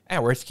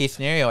 worst case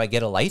scenario, I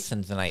get a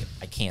license and I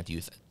can't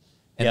use it.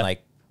 And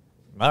like,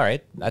 all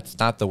right, that's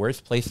not the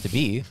worst place to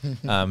be.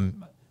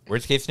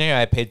 Worst case scenario,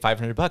 I paid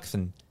 $500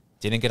 and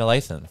didn't get a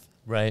license.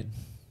 Right.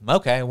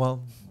 Okay,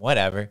 well,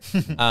 whatever.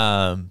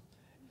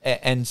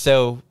 And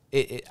so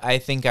I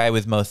think I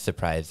was most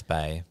surprised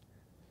by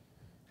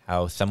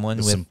how someone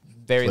with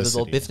very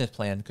little business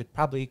plan could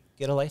probably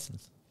get a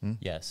license.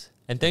 Yes.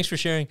 And thanks for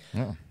sharing.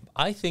 Yeah.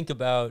 I think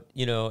about,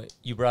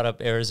 you brought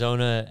up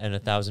Arizona and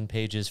 1,000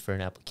 pages for an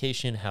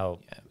application, how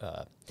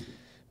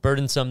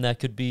burdensome that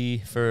could be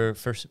for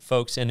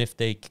folks. And if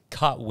they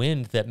caught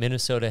wind that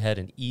Minnesota had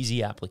an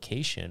easy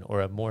application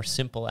or a more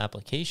simple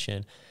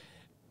application,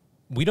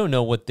 we don't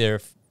know what their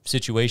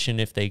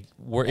situation, if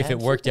it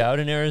worked out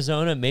in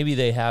Arizona, maybe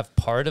they have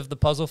part of the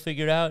puzzle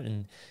figured out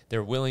and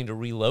they're willing to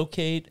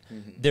relocate.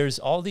 There's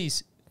all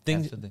these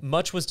things. Absolutely.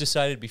 Much was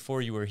decided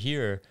before you were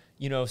here,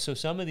 so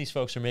some of these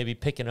folks are maybe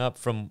picking up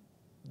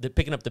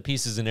the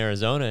pieces in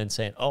Arizona and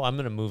saying, oh, I'm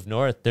going to move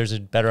north. There's a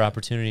better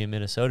opportunity in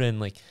Minnesota.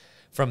 And like,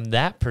 from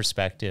that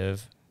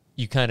perspective,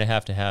 you kind of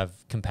have to have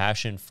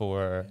compassion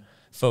for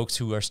folks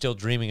who are still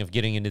dreaming of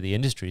getting into the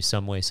industry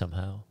some way,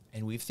 somehow.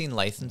 And we've seen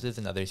licenses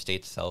in other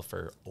states sell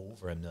for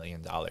over $1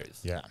 million.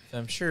 Yeah. So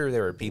I'm sure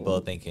there were people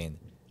thinking,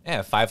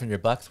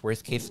 $500,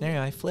 worst case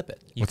scenario, I flip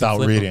it. You Without can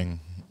flip reading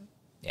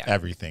Yeah.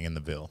 everything in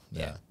the bill.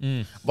 Yeah.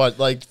 But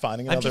like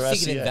finding I'm another just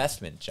seeking SCA.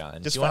 investment,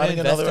 John. Just Do you want to finding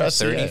invest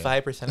another in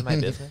SCA. 35% of my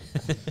business?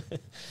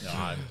 No,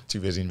 I'm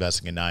too busy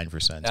investing in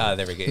 9%. Oh,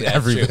 there we go. Yeah,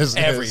 Every true.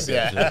 business. Every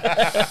business.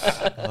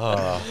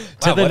 Wow,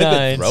 To the what a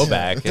nines. good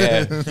throwback.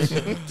 Yeah.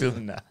 To the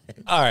 9.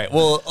 All right.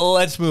 Well,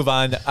 let's move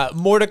on.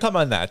 More to come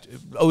on that.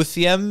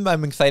 OCM,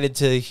 I'm excited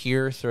to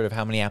hear sort of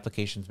how many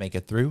applications make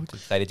it through.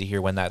 Excited to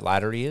hear when that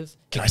lottery is.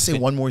 Can I say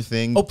one more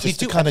thing? Oh, please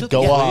Just to do. kind of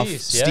Absolutely. go Yeah, off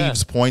please. Yeah.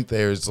 Steve's point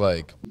there is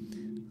like,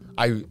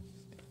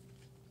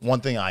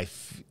 one thing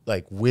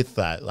like with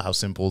that, how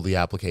simple the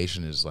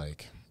application is,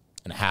 like,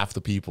 and half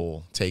the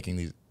people taking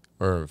these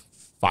or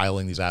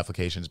filing these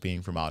applications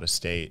being from out of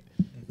state.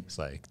 It's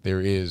like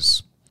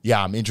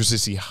I'm interested to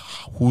see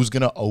who's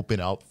going to open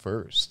up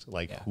first.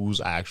 Like,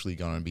 who's actually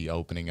going to be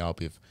opening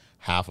up if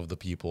half of the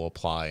people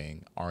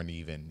applying aren't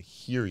even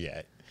here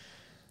yet.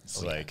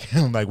 It's like,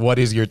 what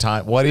is your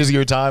time? What is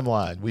your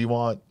timeline? We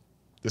want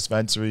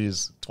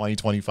dispensaries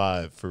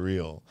 2025 for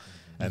real.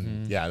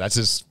 And that's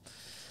just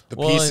the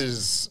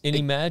pieces. And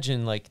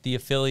imagine like the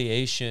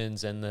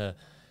affiliations and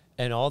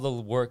all the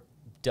work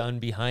done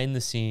behind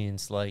the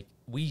scenes. Like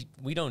we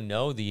don't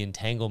know the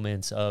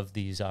entanglements of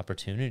these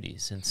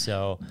opportunities. And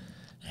so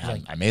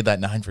I made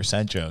that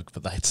 9% joke,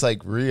 but that's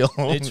like real.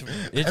 it's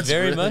That's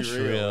very really much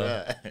real, real.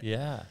 yeah.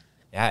 Yeah.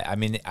 Yeah, I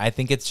mean, I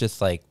think it's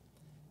just like,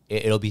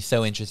 it'll be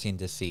so interesting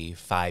to see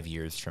 5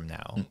 years from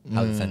now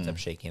how this ends up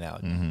shaking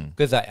out.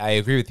 Because I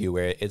agree with you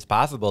where it's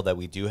possible that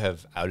we do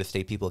have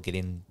out-of-state people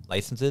getting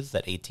licenses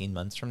that 18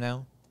 months from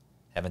now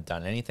haven't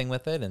done anything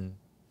with it, and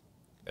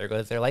there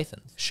goes their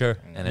license. Sure.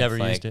 And Never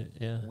it's used like, it.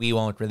 Yeah. We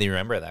won't really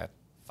remember that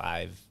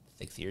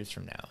 5-6 years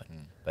from now.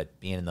 But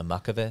being in the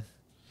muck of it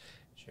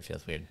sure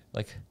feels weird.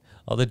 Like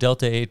all the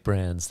Delta 8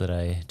 brands that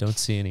I don't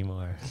see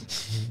anymore.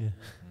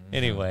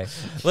 Anyway,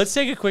 let's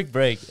take a quick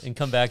break and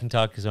come back and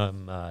talk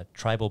some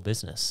tribal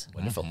business.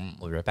 Wonderful.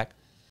 We'll be right back.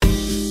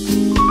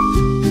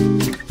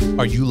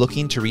 Are you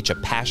looking to reach a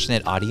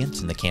passionate audience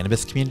in the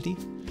cannabis community?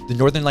 The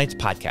Northern Lights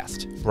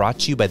podcast, brought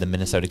to you by the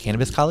Minnesota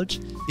Cannabis College,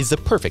 is the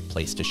perfect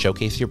place to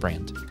showcase your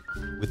brand.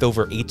 With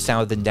over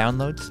 8,000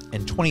 downloads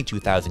and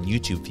 22,000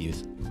 YouTube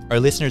views,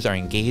 our listeners are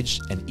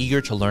engaged and eager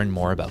to learn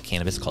more about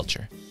cannabis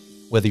culture.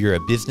 Whether you're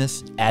a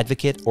business,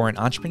 advocate, or an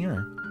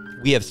entrepreneur,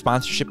 we have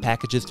sponsorship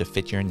packages to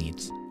fit your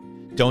needs.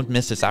 Don't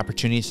miss this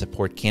opportunity to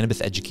support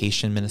cannabis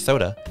education in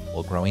Minnesota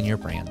while growing your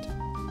brand.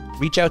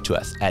 Reach out to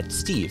us at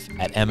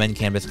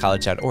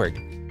steve@mncannabiscollege.org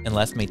and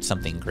let's make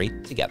something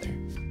great together.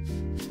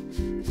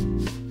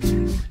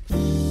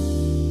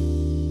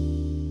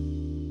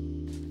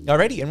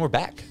 Alrighty, and we're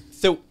back.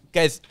 So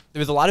Guys, there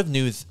was a lot of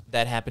news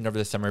that happened over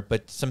the summer,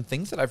 but some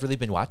things that I've really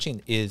been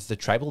watching is the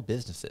tribal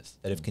businesses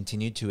that have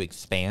continued to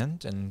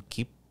expand and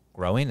keep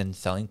growing and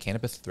selling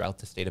cannabis throughout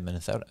the state of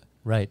Minnesota.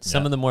 Right.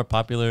 Some of the more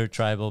popular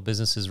tribal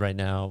businesses right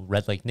now,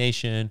 Red Lake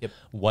Nation,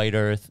 White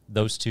Earth,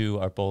 those two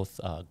are both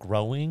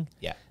growing.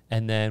 Yeah.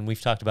 And then we've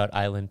talked about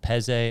Island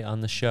Peze on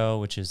the show,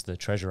 which is the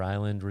Treasure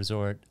Island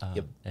Resort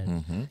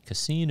and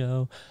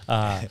casino.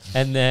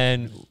 And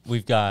then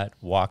we've got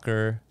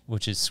Walker,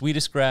 which is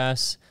Sweetest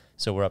Grass.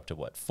 So we're up to,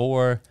 what,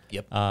 4?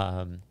 Yep.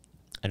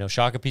 I know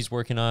Shakopee's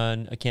working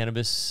on a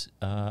cannabis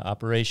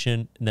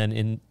operation.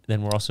 And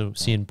then we're also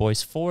seeing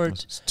Boyce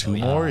Fort. 2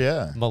 more,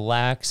 yeah. Mille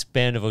Lacs,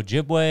 Band of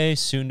Ojibwe,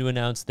 soon to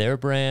announce their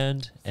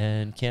brand,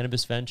 and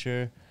Cannabis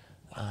Venture.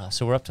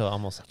 So we're up to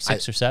almost like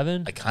 6 or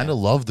 7. I kind of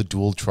love the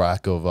dual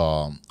track of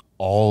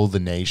all the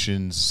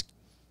nations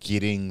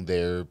getting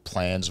their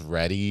plans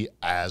ready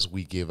as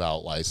we give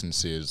out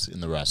licenses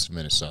in the rest of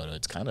Minnesota.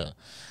 It's kind of,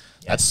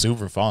 that's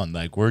super fun.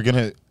 Like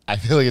I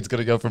feel like it's going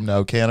to go from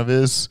no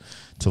cannabis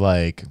to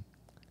like,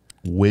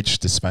 which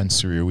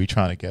dispensary are we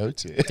trying to go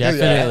to?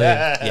 Definitely.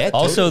 Yeah,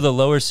 also, the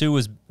Lower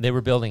Sioux they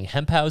were building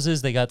hemp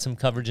houses. They got some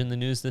coverage in the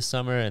news this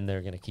summer, and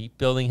they're going to keep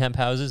building hemp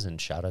houses.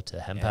 And shout out to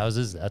hemp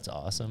houses. That's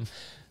awesome.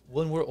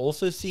 Well, and we're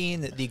also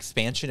seeing the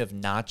expansion of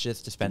not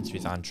just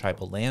dispensaries on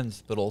tribal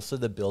lands, but also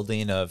the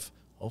building of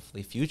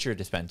hopefully future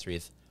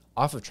dispensaries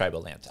off of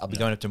tribal lands. I'll be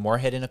going up to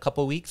Moorhead in a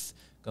couple weeks,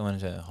 going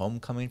to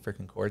Homecoming for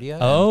Concordia.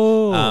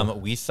 Oh.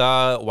 And, we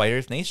saw White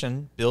Earth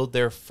Nation build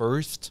their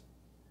first,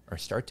 or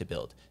start to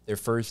build, their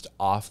first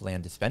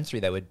off-land dispensary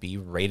that would be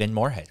right in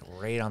Moorhead,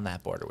 right on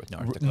that border with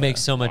North Dakota.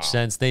 Makes so much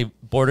sense.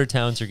 Border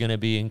towns are going to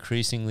be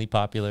increasingly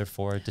popular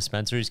for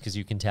dispensaries because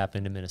you can tap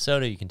into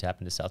Minnesota, you can tap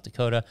into South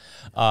Dakota.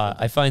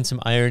 I find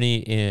some irony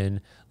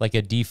in like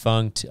a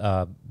defunct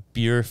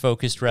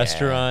beer-focused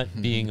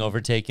restaurant being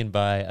overtaken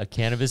by a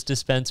cannabis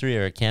dispensary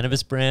or a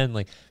cannabis brand.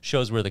 Like,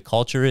 shows where the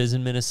culture is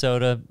in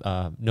Minnesota.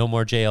 No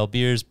more JL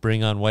beers.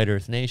 Bring on White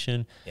Earth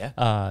Nation.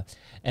 Yeah.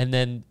 And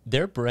then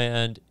their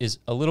brand is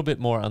a little bit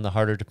more on the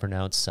harder to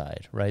pronounce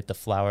side, right? The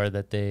flower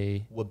that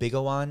they...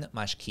 Wabigowan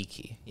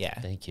Mashkiki. Yeah.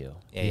 Thank you.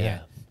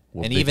 Yeah.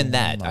 And even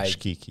that,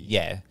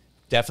 Mashkiki.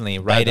 definitely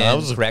right that in.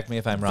 was Correct me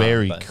if I'm wrong.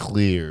 Very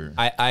clear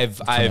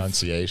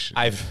pronunciation.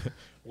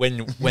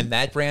 When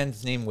that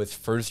brand's name was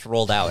first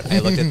rolled out, I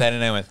looked at that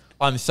and I went,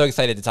 oh, I'm so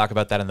excited to talk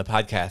about that on the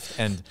podcast,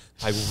 and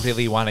I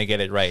really want to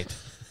get it right.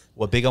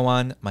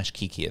 Wabigowan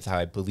Mashkiki is how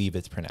I believe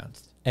it's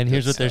pronounced. And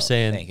here's what they're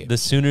saying. The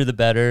sooner the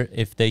better.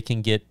 If they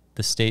can get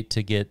the state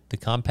to get the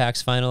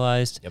compacts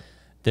finalized,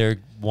 they're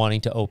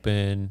wanting to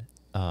open,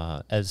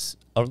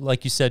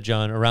 like you said,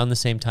 John, around the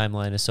same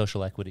timeline as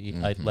social equity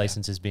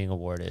licenses being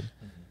awarded.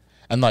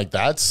 And like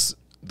that's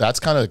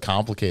kind of a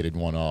complicated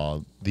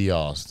one.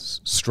 The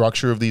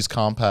structure of these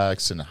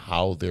compacts and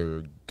how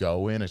they're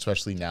going,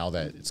 especially now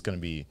that it's going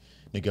to be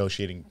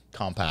negotiating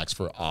compacts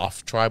for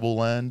off-tribal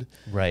land.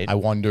 Right. I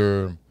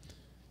wonder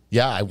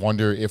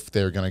if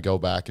they're going to go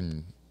back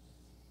and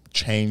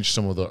change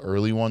some of the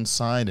early ones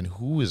signed, and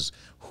who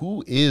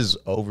is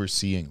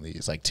overseeing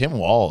these. Like, Tim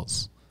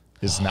Walls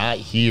is not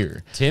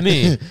here.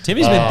 Timmy's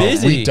been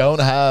busy. We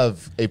don't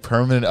have a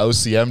permanent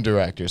OCM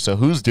director, so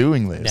who's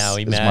doing this? Now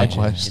is my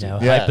imagine, question.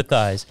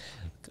 hypothesize.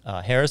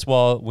 Harris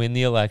Wall win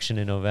the election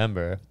in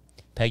November.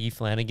 Peggy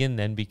Flanagan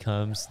then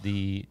becomes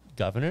the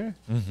governor.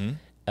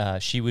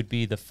 She would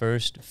be the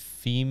first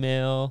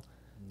female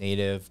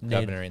Native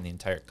governor in the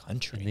entire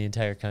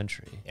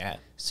country. Yeah.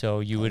 So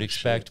you would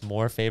expect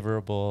more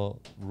favorable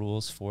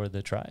rules for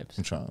the tribes.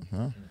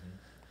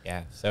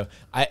 Yeah. So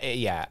I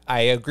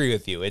agree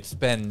with you.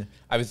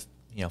 I was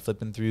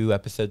flipping through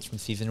episodes from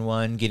season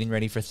 1, getting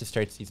ready for us to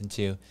start season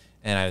 2,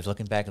 and I was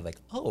looking back and like,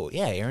 oh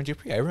yeah, Erin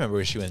Dupree. I remember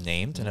where she was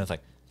named, and I was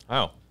like,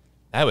 oh,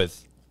 that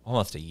was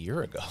almost a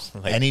year ago.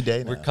 Like, any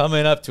day now. We're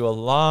coming up to a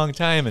long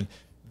time, and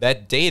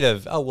that date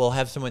of we'll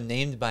have someone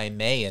named by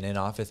May and in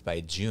office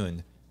by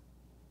June.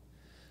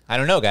 I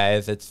don't know,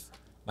 guys.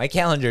 My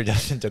calendar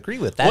doesn't agree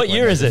with that. What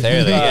year is it?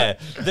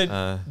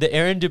 The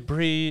Erin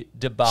Dupree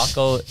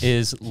debacle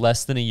is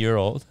less than a year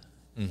old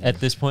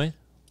at this point.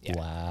 Yeah.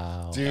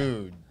 Wow,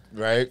 dude.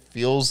 Right?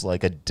 Feels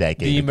like a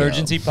decade. The ago.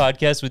 emergency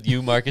podcast with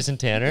you, Marcus, and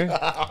Tanner,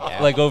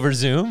 like over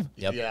Zoom.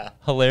 Yep. Yeah.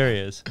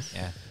 Hilarious.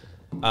 Yeah.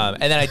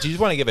 And then I just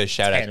want to give a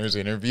shout out. Tanner's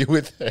interview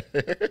with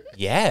her.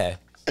 Yeah.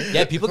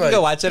 People can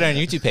go watch that on our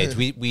YouTube page.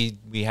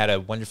 We had a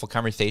wonderful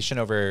conversation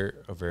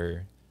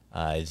over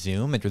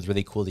Zoom. It was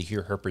really cool to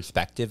hear her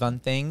perspective on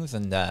things,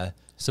 and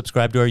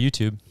subscribe to our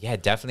YouTube. Yeah,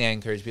 definitely. I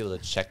encourage people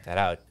to check that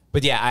out.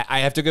 But yeah, I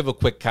have to give a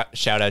quick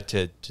shout out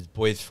to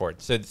Boyce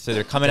Fort. So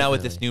they're coming out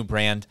with this new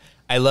brand.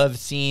 I love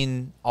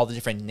seeing all the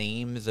different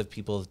names of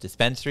people's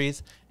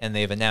dispensaries, and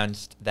they've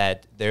announced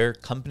that their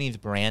company's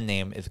brand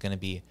name is going to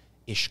be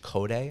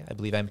Ishkode. I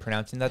believe I'm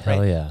pronouncing that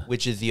right. Yeah.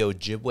 Which is the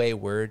Ojibwe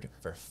word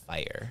for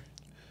fire.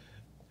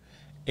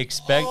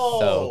 Expect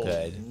so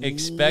good.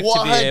 Expect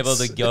to be able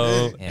to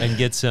go and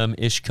get some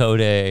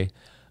Ishkode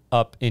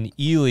up in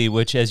Ely,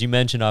 which, as you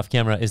mentioned off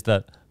camera, is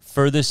the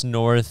furthest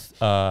north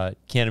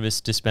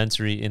cannabis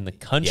dispensary in the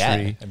country.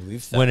 Yeah, I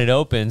believe so. When it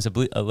opens,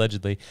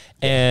 allegedly,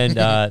 and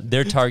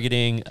they're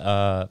targeting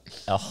a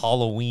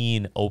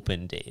Halloween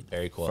open date.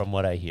 Very cool. From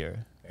what I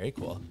hear. Very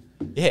cool.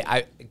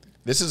 Yeah,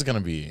 This is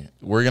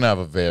we're gonna have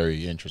a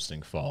very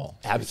interesting fall.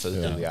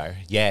 absolutely we are.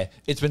 Yeah,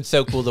 it's been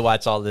so cool to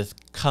watch all this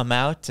come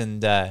out,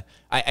 and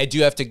I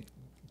do have to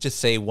just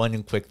say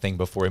one quick thing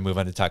before we move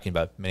on to talking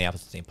about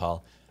Minneapolis and St.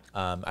 Paul.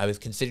 I was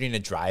considering a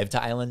drive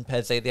to Island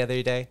Peze the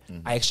other day.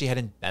 I actually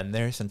hadn't been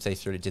there since they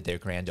sort of did their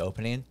grand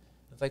opening.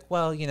 I was like,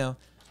 well, you know,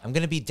 I'm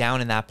going to be down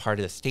in that part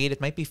of the state.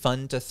 It might be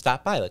fun to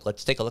stop by. Like,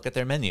 let's take a look at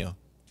their menu.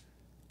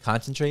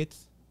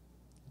 Concentrates?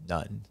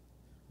 None.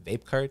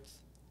 Vape carts?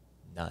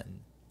 None.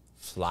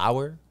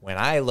 Flower? When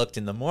I looked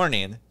in the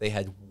morning, they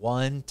had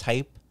one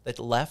type that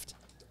left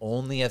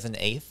only as an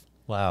eighth.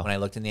 Wow. When I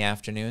looked in the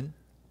afternoon,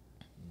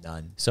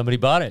 none. Somebody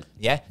bought it.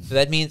 Yeah. So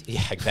that means,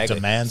 yeah, exactly.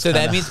 Demand's So that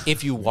kinda- means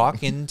if you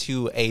walk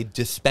into a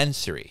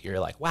dispensary, you're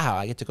like, wow,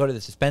 I get to go to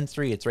this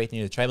dispensary. It's right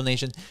near the tribal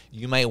nation.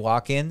 You might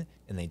walk in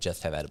and they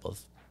just have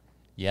edibles.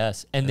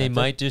 Yes, and they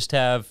might just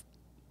have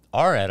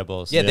our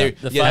edibles. Yeah, they're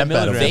the yeah, 5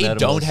 milligram They edibles.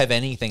 don't have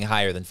anything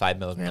higher than 5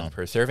 milligrams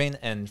per serving.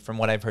 And from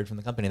what I've heard from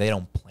the company, they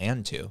don't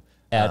plan to.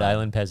 At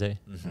Island Peze.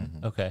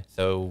 Okay.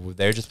 So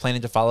they're just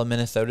planning to follow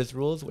Minnesota's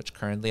rules, which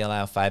currently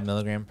allow 5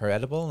 milligram per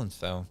edible. And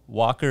so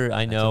Walker,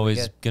 I know, what we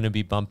is get. going to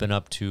be bumping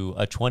up to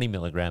a 20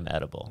 milligram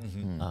edible.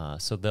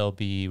 So they'll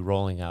be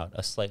rolling out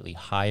a slightly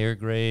higher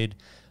grade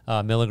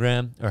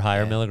milligram or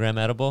higher milligram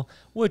edible,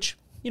 which,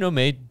 you know,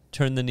 may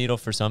turn the needle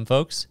for some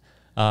folks.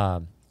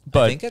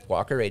 But I think at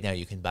Walker right now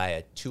you can buy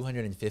a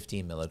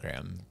 250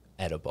 milligram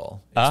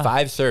edible. It's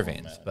 5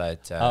 servings,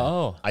 but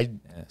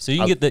so you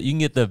can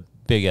get the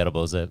big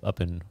edibles up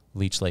in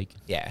Leech Lake.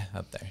 yeah,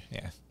 up there.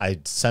 Yeah. I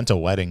sent a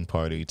wedding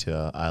party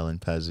to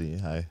Island Peze.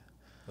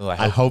 Ooh,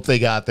 I hope they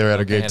got there at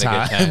a good they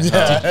had time. a good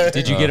time.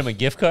 Did you get him a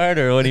gift card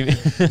or what do you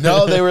mean?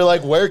 No, they were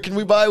like, "Where can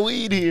we buy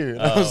weed here?"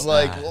 And I was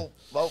like, "Well,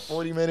 about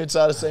 40 minutes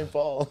out of St.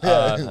 Paul."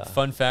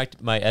 Fun fact,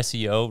 my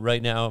SEO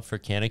right now for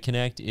Canna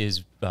Connect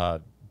is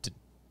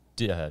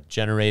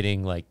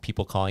generating like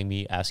people calling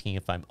me asking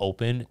if I'm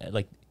open.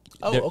 Like,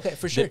 Okay,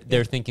 for sure.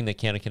 They're thinking that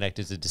Canna Connect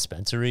is a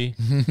dispensary,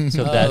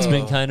 so that's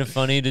been kind of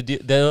funny to do.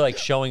 They're like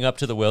showing up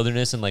to the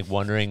wilderness and like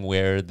wondering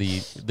where the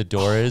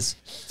door is.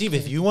 Steve,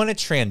 if you want to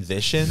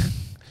transition,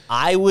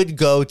 I would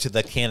go to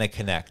the Canna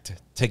Connect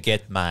to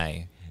get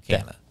my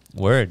Canna.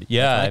 Word,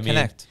 yeah. Canna I mean,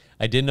 Connect.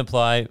 I didn't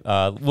apply.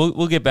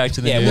 We'll get back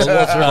to the Yeah, news.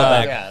 we'll circle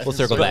back. We'll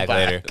circle back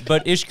later.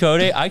 But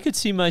Ishkode, I could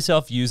see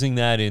myself using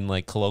that in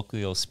like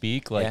colloquial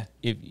speak. Like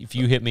if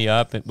you hit me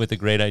up with a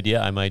great idea,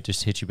 I might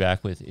just hit you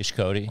back with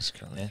Ishkode.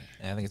 Yeah,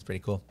 I think it's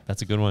pretty cool.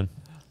 That's a good one.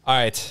 All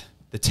right.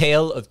 The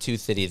tale of two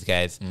cities,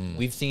 guys.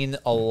 We've seen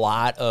a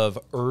lot of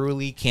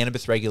early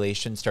cannabis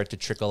regulation start to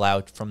trickle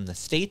out from the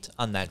state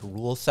on that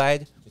rule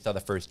side. We saw the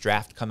first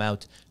draft come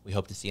out. We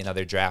hope to see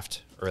another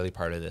draft early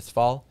part of this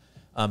fall.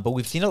 But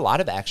we've seen a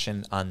lot of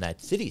action on that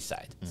city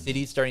side.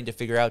 Cities starting to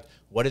figure out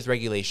what does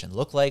regulation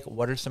look like?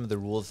 What are some of the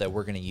rules that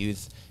we're going to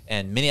use?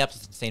 And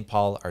Minneapolis and St.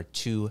 Paul are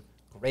two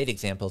great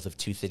examples of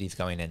two cities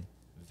going in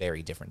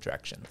very different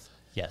directions.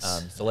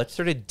 Yes. So let's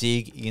sort of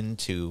dig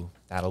into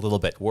that a little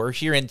bit. We're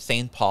here in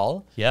St.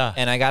 Paul. Yeah.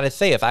 And I got to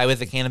say, if I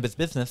was a cannabis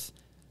business,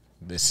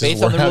 This based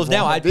is on the where rules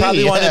now, wanna I'd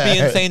probably want to be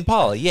yeah. in St.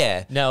 Paul.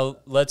 Yeah. Now,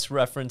 let's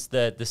reference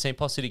that the St.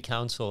 Paul City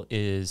Council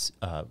is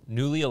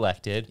newly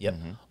elected. Yep.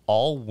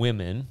 All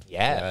women.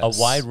 Yeah. A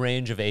wide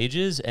range of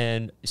ages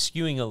and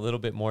skewing a little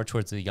bit more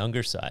towards the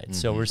younger side.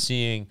 So we're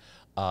seeing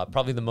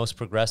probably the most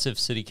progressive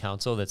city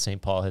council that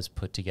St. Paul has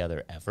put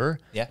together ever.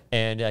 Yeah.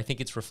 And I think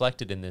it's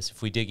reflected in this.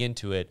 If we dig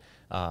into it,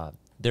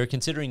 they're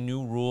considering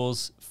new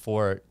rules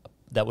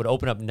that would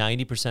open up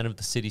 90% of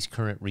the city's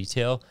current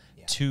retail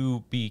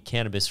to be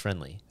cannabis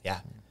friendly. Yeah.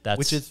 That's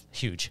Which is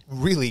huge.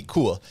 really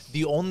cool.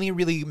 The only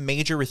really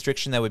major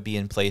restriction that would be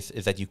in place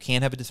is that you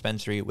can't have a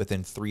dispensary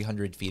within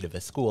 300 feet of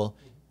a school,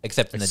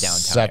 except in the downtown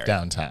Except area.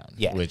 downtown.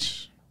 Yeah.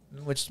 Which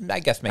I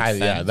guess makes sense.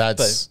 yeah,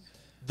 that's-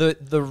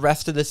 But the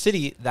rest of the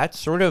city, that's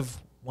sort of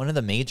one of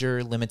the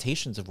major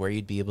limitations of where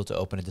you'd be able to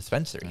open a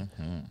dispensary,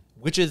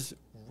 which is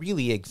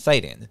really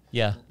exciting.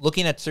 Yeah.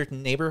 Looking at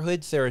certain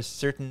neighborhoods, there are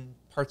certain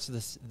parts of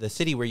the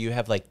city where you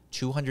have like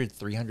 200,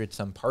 300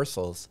 some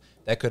parcels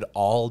that could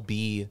all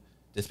be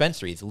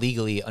dispensaries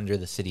legally under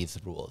the city's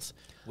rules,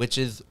 which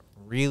is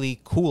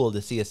really cool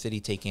to see a city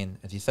taking,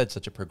 as you said,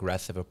 such a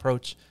progressive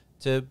approach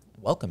to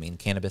welcoming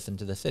cannabis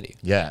into the city.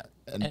 yeah.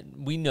 And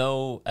we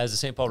know as a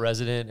St. Paul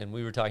resident, and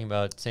we were talking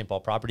about St. Paul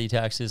property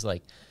taxes,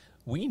 like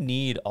we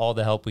need all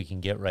the help we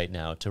can get right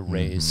now to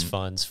raise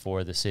funds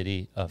for the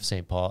city of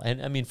St. Paul.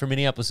 And I mean, for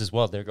Minneapolis as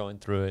well, they're going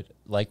through it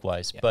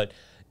likewise. But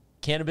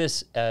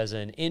cannabis as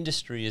an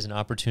industry is an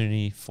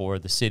opportunity for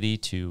the city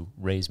to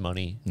raise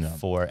money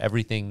for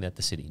everything that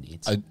the city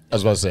needs. I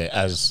was about to say,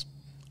 as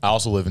I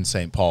also live in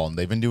St. Paul, and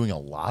they've been doing a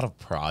lot of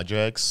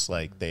projects.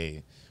 Like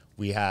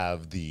we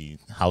have the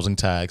housing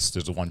tax.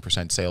 There's a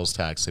 1% sales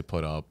tax they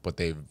put up, but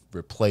they've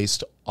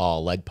replaced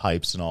lead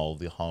pipes in all of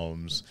the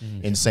homes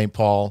in St.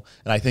 Paul.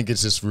 And I think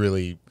it's just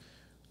really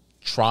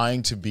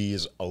trying to be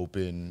as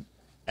open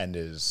and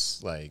as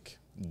like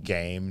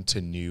game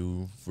to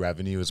new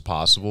revenue as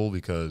possible,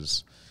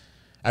 because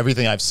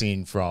everything I've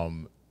seen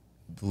from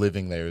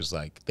living there is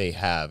like they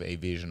have a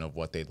vision of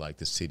what they'd like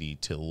the city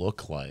to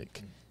look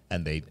like,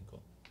 and they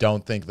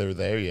don't think they're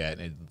there yet.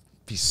 And it'd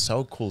be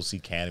so cool to see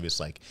cannabis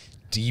like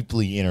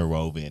deeply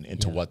interwoven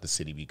into what the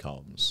city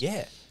becomes.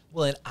 Yeah.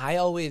 Well, and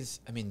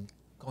I mean,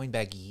 going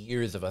back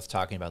years of us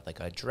talking about like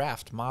a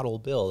draft model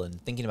bill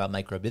and thinking about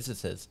micro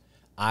businesses,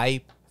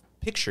 I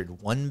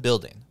pictured one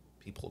building,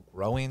 people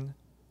growing,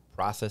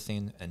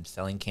 processing, and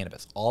selling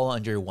cannabis all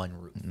under one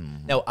roof.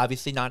 Now,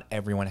 obviously not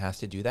everyone has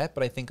to do that,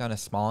 but I think on a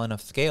small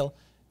enough scale,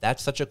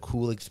 that's such a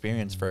cool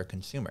experience for a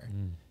consumer.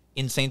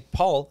 In St.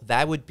 Paul,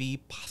 that would be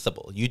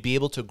possible. You'd be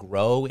able to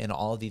grow in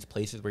all of these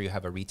places where you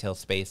have a retail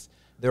space.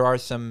 There are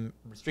some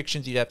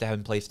restrictions you'd have to have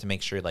in place to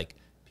make sure like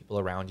people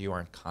around you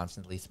aren't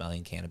constantly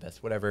smelling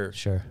cannabis, whatever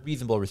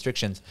reasonable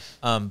restrictions.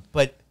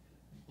 But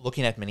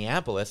looking at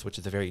Minneapolis, which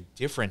is a very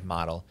different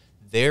model,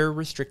 they're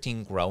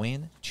restricting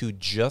growing to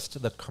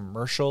just the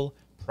commercial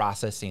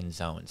processing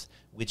zones,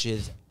 which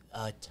is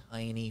a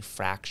tiny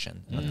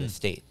fraction of the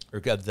state or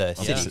of the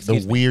city.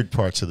 The weird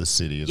parts of the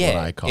city is what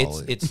I call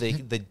it. It's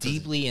the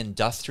deeply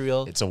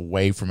industrial. It's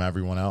away from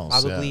everyone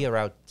else. Probably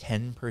around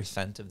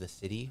 10% of the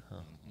city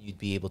you'd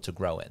be able to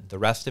grow in. The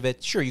rest of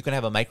it, sure, you can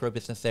have a micro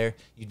business there.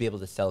 You'd be able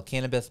to sell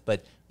cannabis,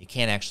 but you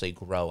can't actually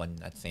grow in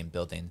that same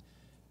building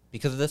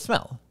because of the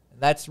smell.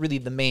 That's really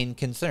the main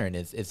concern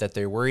is that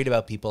they're worried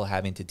about people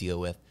having to deal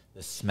with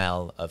the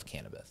smell of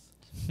cannabis.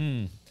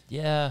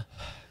 Yeah.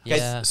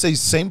 Say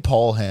St.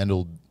 Paul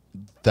handled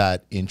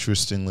that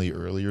interestingly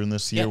earlier in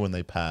this year when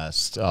they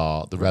passed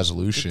the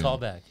resolution. Good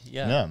callback.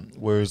 Yeah.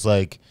 Whereas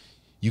like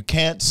you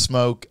can't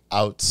smoke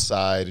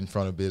outside in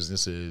front of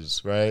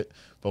businesses, right?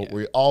 But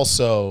we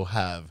also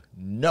have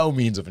no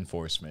means of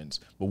enforcement.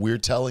 But we're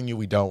telling you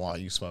we don't want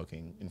you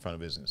smoking in front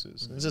of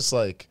businesses. It's just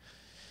like,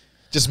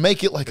 just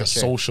make it like a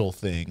social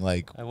thing.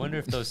 Like, I wonder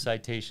if those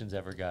citations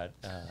ever got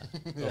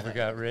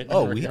written.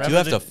 Oh, we do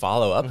have to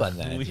follow up on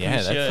that.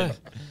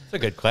 That's a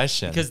good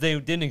question. Because they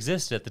didn't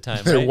exist at the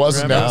time, there right?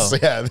 was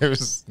there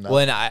was no. Well,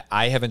 and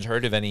I haven't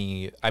heard of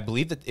any. I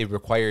believe that it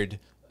required,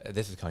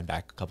 this is coming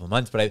back a couple of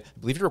months, but I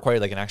believe it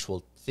required like an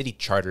actual city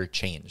charter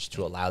change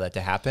to allow that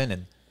to happen.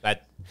 And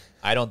that,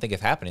 I don't think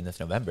it's happening this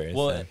November.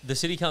 Well, the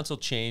city council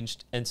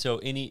changed, and so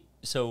the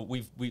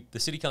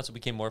city council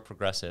became more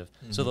progressive.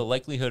 So the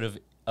likelihood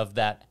of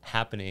that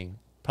happening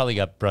probably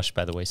got brushed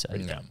by the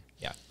wayside.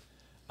 Yeah.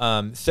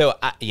 I'm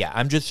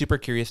just super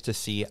curious to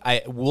see.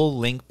 I will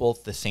link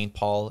both the St.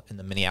 Paul and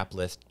the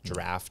Minneapolis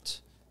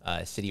draft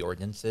city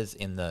ordinances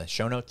in the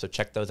show notes, so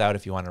check those out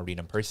if you want to read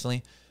them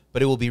personally.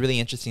 But it will be really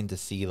interesting to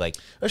see, like,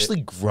 actually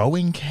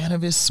growing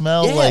cannabis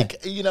smell,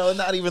 like, you know,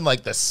 not even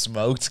like the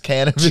smoked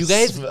cannabis. Do you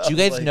guys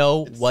like,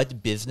 know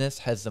what business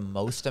has the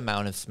most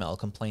amount of smell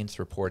complaints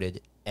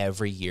reported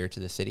every year to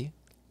the city?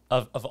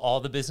 Of all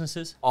the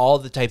businesses? All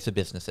the types of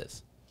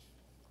businesses.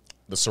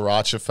 The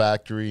Sriracha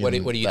factory. What do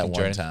you that think,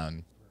 one Jordan?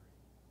 town?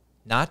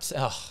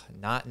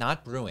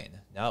 Not brewing.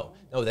 No,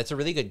 that's a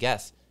really good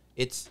guess.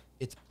 It's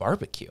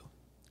barbecue.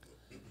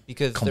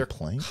 Because they're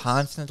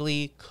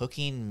constantly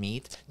cooking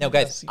meat. Now,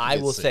 guys, I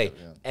will say,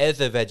 as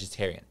a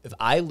vegetarian, if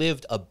I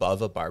lived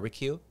above a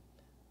barbecue,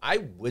 I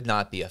would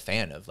not be a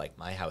fan of like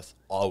my house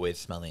always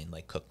smelling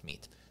like cooked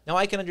meat. Now,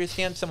 I can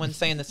understand someone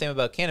saying the same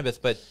about cannabis,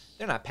 but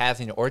they're not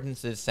passing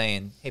ordinances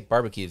saying, hey,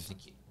 barbecues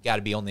got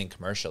to be only in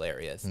commercial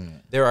areas.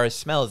 There are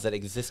smells that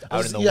exist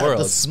out in the world.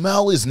 The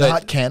smell is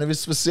not cannabis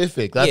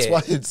specific. That's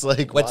why it's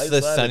like, what's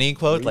the Sunny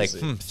quote? Like,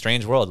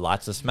 strange world,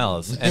 lots of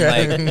smells. And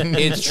like,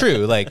 it's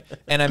true. Like,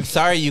 and I'm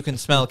sorry you can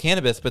smell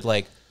cannabis, but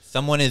like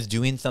someone is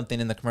doing something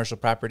in the commercial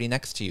property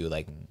next to you.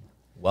 Like,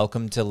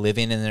 welcome to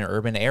living in an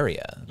urban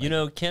area. You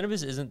know,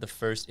 cannabis isn't the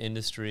first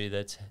industry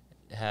that's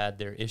had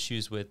their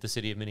issues with the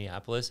city of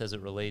Minneapolis as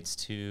it relates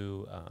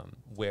to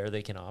where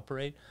they can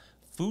operate.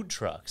 Food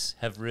trucks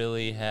have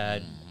really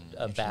had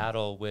a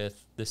battle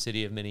with the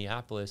city of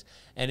Minneapolis.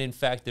 And in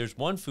fact, there's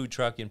one food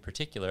truck in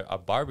particular, a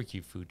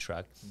barbecue food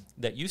truck,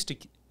 that used to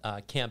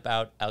camp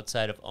out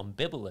outside of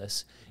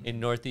Umbibolis in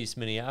northeast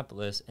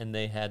Minneapolis, and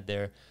they had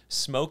their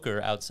smoker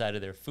outside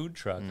of their food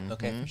truck.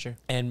 Okay, for sure.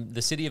 And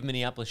the city of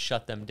Minneapolis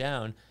shut them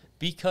down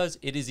because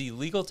it is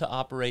illegal to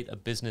operate a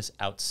business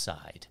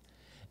outside.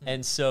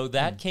 And so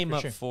that came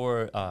up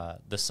for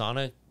the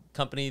sauna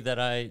company that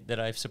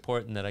I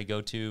support and that I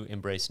go to,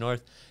 Embrace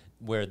North,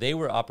 where they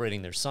were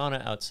operating their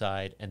sauna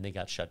outside and they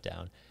got shut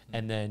down.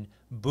 And then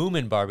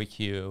Boomin'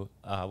 Barbecue,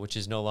 which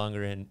is no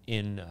longer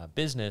in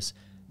business,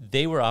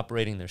 they were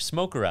operating their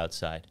smoker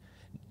outside.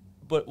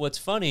 But what's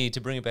funny,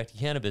 to bring it back to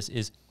cannabis,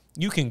 is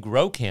you can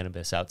grow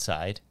cannabis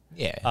outside.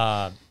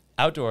 Yeah.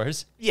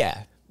 Outdoors.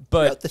 Yeah.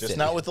 But just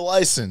not with the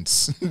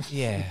license.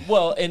 Yeah.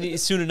 Well, and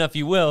soon enough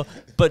you will.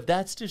 But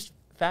that's just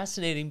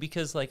fascinating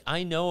because, like,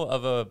 I know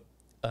of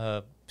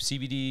a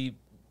CBD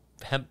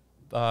hemp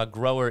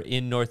grower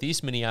in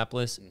northeast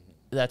Minneapolis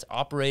that's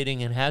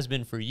operating and has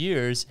been for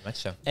years. Much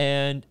so.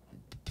 And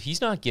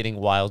he's not getting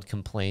wild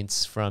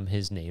complaints from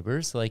his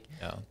neighbors. Like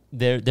No.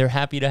 they're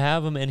happy to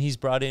have him, and he's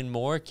brought in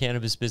more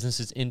cannabis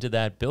businesses into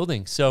that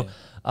building. So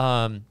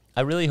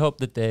I really hope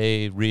that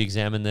they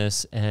re-examine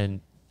this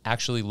and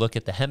actually look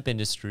at the hemp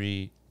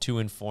industry to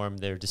inform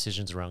their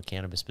decisions around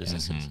cannabis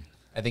businesses.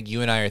 I think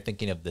you and I are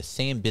thinking of the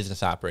same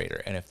business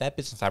operator. And if that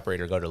business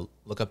operator go to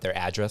look up their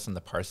address on the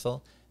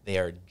parcel, they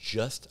are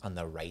just on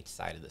the right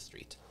side of the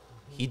street.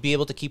 He'd be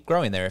able to keep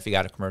growing there if he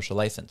got a commercial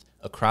license.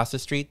 Across the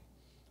street,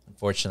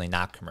 unfortunately,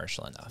 not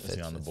commercial enough. Is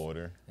he on the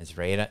border? It's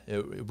right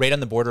on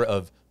the border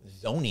of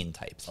zoning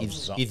types.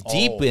 He's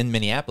deep in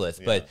Minneapolis,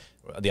 but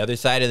the other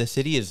side of the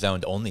city is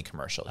zoned only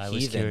commercial.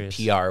 He's in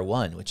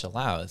PR1, which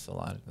allows a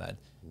lot of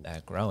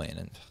that growing.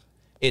 And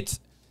it's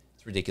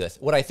ridiculous.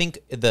 What I think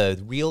the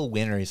real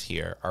winners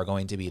here are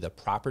going to be the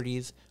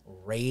properties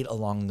right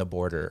along the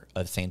border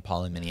of St.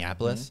 Paul and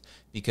Minneapolis,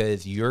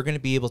 because you're going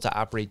to be able to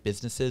operate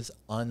businesses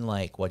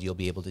unlike what you'll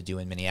be able to do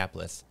in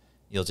Minneapolis.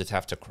 You'll just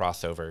have to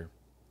cross over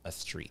a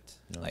street.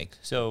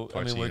 So,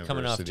 I mean, we're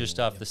coming off just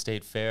off the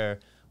state fair.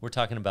 We're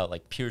talking about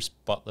like Pierce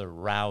Butler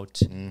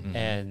Route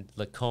and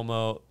the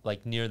Como,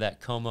 like near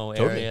that Como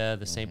area,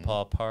 the St.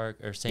 Paul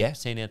Park or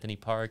St. Anthony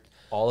Park.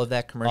 All of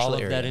that commercial area.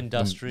 All of that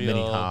industrial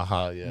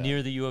Minnehaha,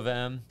 near the U of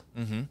M.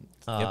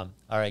 All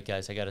right,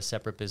 guys, I got a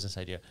separate business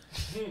idea.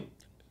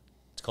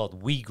 It's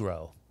called We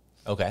Grow.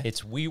 Okay.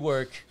 It's We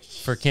Work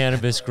for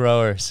cannabis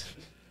growers.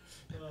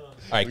 All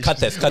right, cut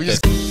this.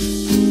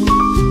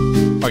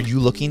 Are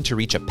you looking to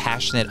reach a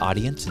passionate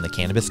audience in the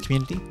cannabis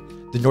community?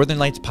 The Northern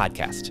Lights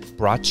podcast,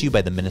 brought to you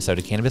by the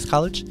Minnesota Cannabis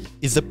College,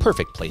 is the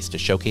perfect place to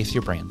showcase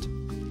your brand.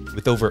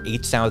 With over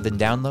 8,000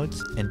 downloads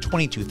and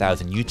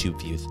 22,000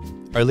 YouTube views,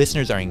 our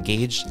listeners are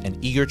engaged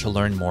and eager to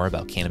learn more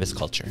about cannabis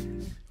culture.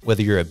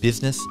 Whether you're a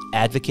business,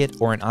 advocate,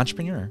 or an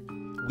entrepreneur,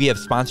 we have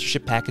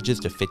sponsorship packages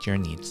to fit your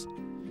needs.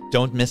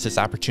 Don't miss this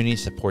opportunity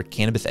to support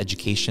cannabis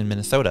education in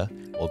Minnesota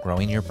while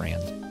growing your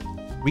brand.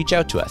 Reach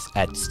out to us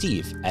at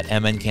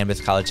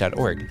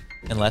steve@mncannabiscollege.org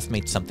and let's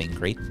make something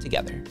great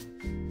together.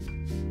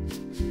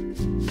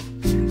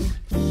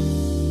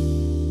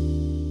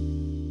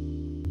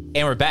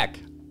 And we're back.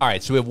 All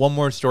right, so we have one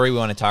more story we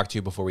want to talk to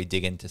you before we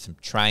dig into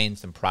trying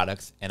some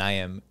products, and I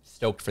am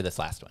stoked for this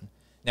last one.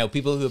 Now,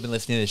 people who have been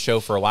listening to the show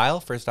for a while,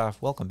 first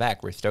off, welcome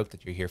back. We're stoked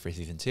that you're here for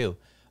season 2.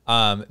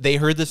 They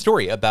heard the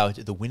story about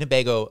the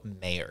Winnebago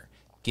mayor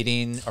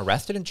getting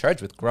arrested and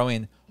charged with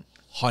growing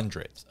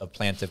hundreds of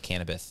plants of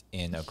cannabis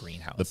in a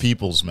greenhouse. The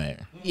people's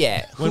mayor.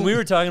 Yeah. When we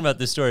were talking about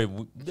this story,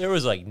 there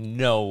was like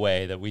no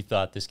way that we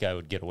thought this guy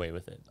would get away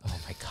with it. Oh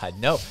my God,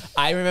 no.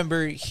 I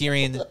remember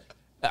hearing...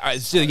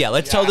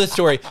 let's tell this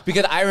story,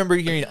 because I remember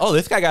hearing,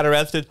 this guy got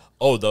arrested.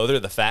 Oh, those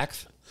are the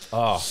facts?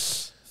 Oh,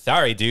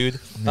 sorry, dude.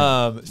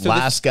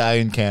 Last guy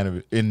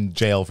in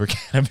jail for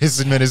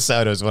cannabis in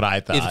Minnesota is what I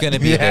thought. It's going to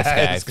be this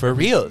guy, for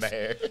real.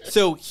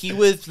 So he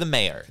was the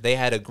mayor. They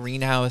had a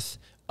greenhouse.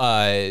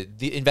 The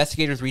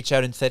investigators reached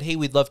out and said, hey,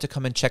 we'd love to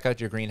come and check out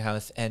your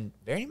greenhouse. And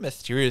very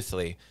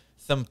mysteriously,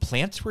 some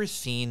plants were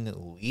seen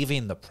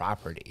leaving the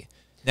property.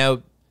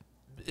 Now,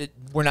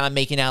 we're not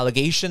making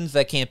allegations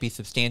that can't be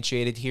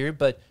substantiated here,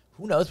 but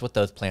who knows what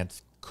those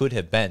plants could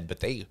have been, but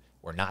they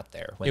were not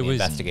there when the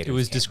investigators It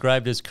was came.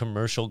 described as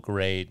commercial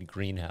grade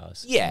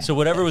greenhouse. Yeah. So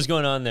whatever was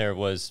going on there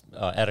was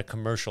at a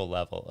commercial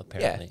level,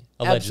 apparently.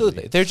 Yeah,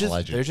 absolutely. They're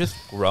just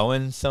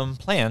growing some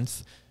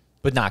plants,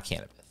 but not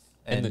cannabis.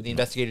 And the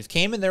investigators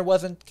came and there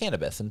wasn't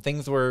cannabis and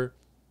things were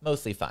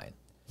mostly fine.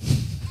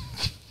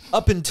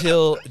 Up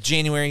until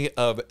January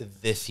of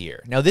this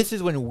year. Now, this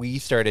is when we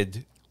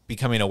started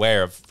becoming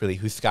aware of really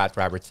who Scott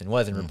Robertson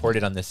was and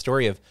reported on this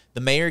story of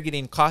the mayor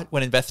getting caught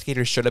when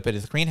investigators showed up at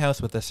his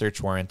greenhouse with a search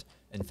warrant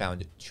and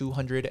found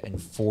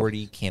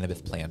 240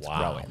 cannabis plants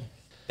growing.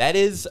 That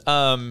is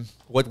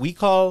what we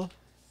call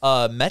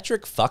a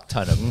metric fuck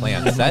ton of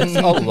plants. That's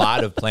a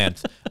lot of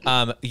plants.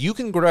 You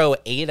can grow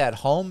 8 at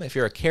home. If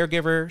you're a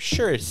caregiver,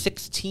 sure,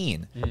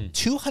 16.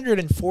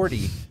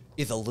 240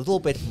 is a little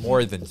bit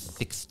more than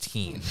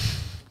 16.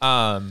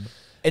 And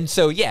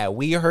so, yeah,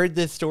 we heard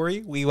this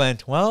story. We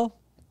went, well,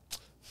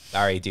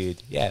 sorry,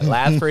 dude. Yeah,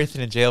 last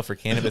person in jail for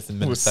cannabis in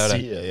Minnesota.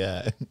 We'll see ya,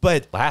 yeah.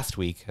 But last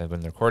week,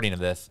 when the recording of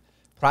this,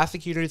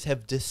 prosecutors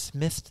have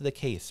dismissed the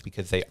case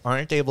because they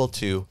aren't able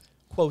to,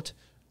 quote,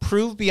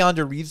 prove beyond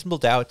a reasonable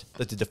doubt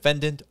that the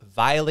defendant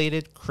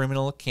violated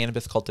criminal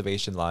cannabis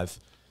cultivation laws.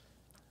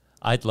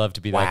 I'd love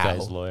to be that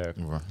guy's lawyer.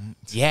 Right.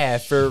 Yeah,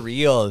 for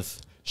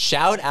reals.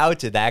 Shout out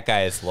to that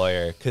guy's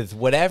lawyer, because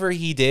whatever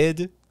he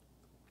did,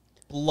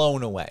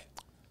 blown away.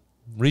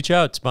 Reach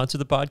out, sponsor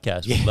the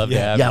podcast. We'd love to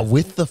have Yeah, you.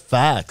 with the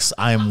facts,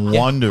 I'm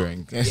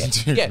wondering.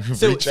 Yeah.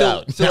 Reach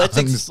out. So let's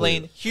Honestly.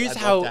 explain. Here's I'd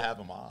how love to have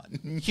him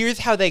on. Here's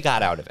how they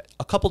got out of it.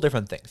 A couple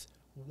different things.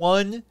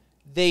 One,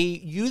 they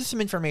used some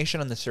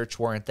information on the search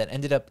warrant that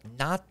ended up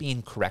not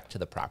being correct to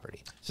the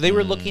property. So they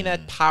were looking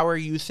at power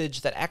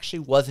usage that actually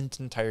wasn't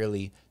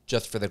entirely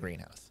just for the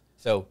greenhouse.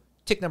 So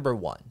tick number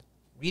 1,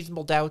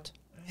 reasonable doubt.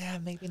 Yeah,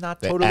 maybe not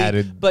They totally,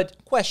 added-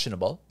 but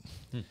questionable.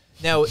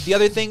 Now, the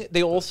other thing,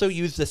 they also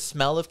use the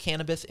smell of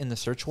cannabis in the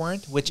search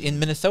warrant, which in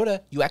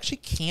Minnesota, you actually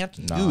can't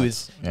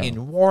use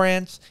in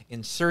warrants,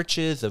 in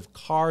searches of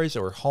cars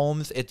or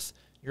homes.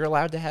 You're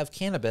allowed to have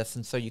cannabis,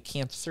 and so you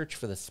can't search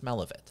for the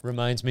smell of it.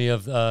 Reminds me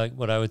of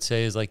what I would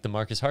say is like the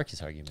Marcus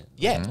Harkis argument.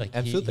 Yeah, like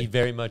absolutely. He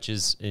very much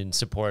is in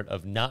support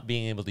of not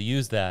being able to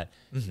use that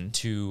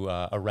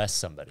to arrest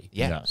somebody.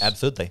 Yeah,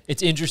 absolutely.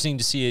 It's interesting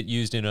to see it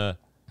used in a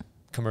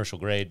commercial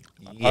grade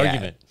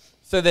argument.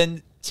 So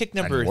then tick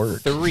number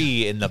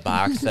 3 in the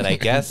box that I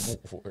guess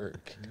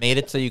made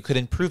it so you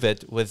couldn't prove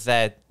it was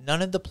that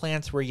none of the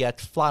plants were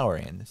yet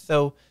flowering.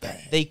 So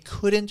they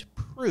couldn't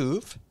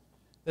prove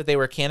that they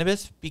were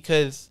cannabis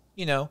because,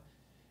 you know,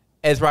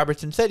 as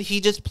Robertson said, he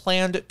just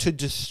planned to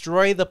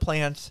destroy the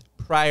plants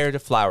prior to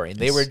flowering.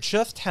 They were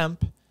just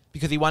hemp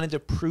because he wanted to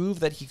prove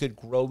that he could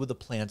grow the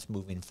plants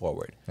moving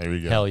forward. There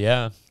we go. Hell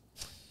yeah.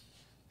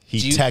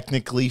 He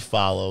technically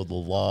followed the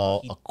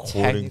law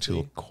according to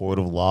a court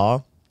of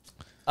law.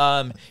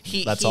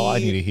 That's all I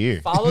need to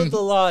hear. Followed the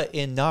law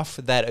enough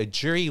that a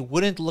jury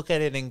wouldn't look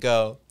at it and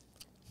go,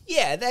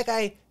 yeah, that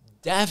guy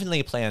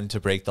definitely planned to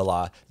break the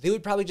law. They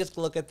would probably just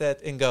look at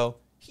that and go,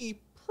 he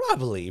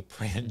probably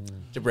planned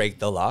to break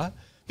the law.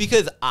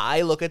 Because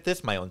I look at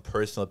this, my own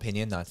personal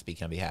opinion, not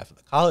speaking on behalf of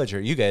the college or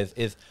you guys,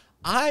 is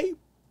I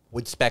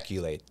would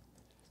speculate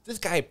this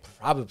guy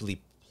probably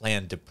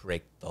planned to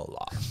break the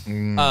law.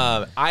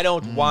 I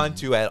don't want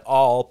to at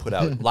all put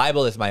out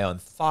libel as my own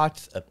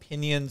thoughts,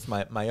 opinions,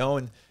 my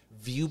own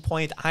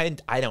viewpoint. I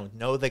don't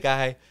know the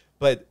guy,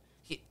 but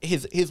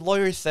his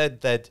lawyer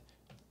said that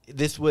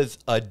this was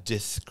a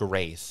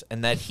disgrace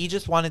and that he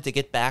just wanted to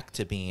get back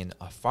to being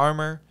a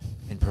farmer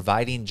and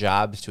providing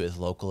jobs to his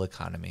local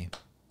economy.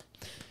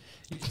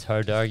 It's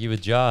hard to argue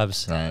with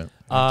jobs. Right.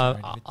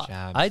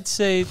 I'd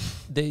say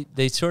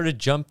they sort of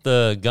jumped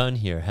the gun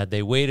here. Had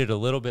they waited a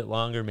little bit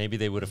longer, maybe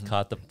they would have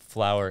caught the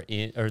flower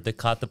in, or they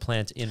caught the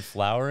plants in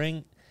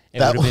flowering.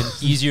 It would have been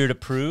easier to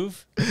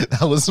prove.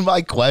 That was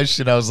my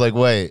question. I was like,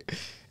 wait,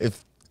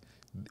 if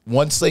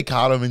once they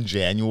caught them in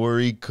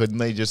January, couldn't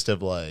they just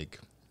have like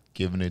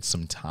given it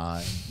some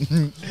time?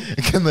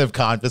 Couldn't they have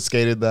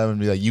confiscated them and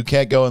be like, you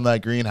can't go in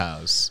that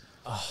greenhouse?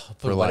 Oh,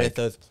 but what if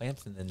those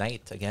plants in the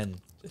night again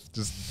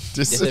just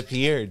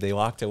disappeared? They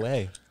walked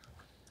away.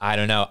 I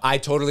don't know. I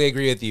totally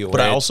agree with you.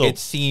 But it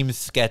seems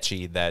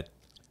sketchy that,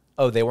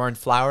 they weren't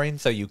flowering,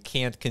 so you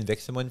can't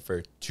convict someone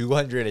for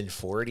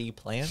 240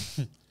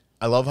 plants.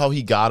 I love how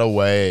he got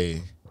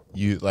away.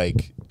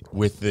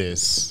 With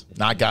this,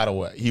 not got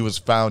away. He was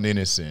found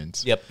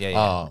innocent. Yep.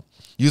 Yeah.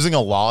 Using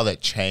a law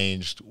that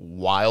changed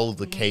while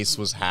the case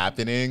was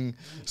happening.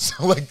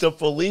 So like the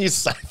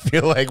police, I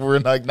feel like we're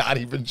like not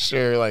even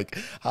sure like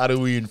how do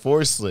we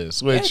enforce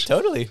this? Which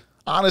totally.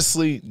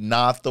 Honestly,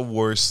 not the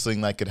worst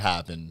thing that could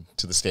happen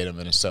to the state of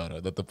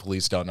Minnesota, that the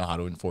police don't know how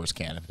to enforce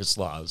cannabis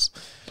laws.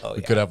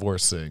 We could have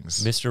worse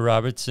things. Mr.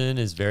 Robertson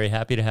is very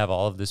happy to have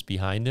all of this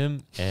behind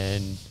him,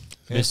 and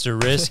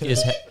Mr. Risk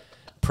is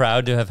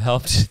proud to have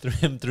helped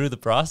him through the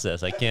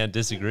process. I can't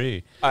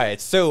disagree. All right,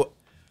 so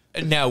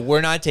now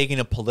we're not taking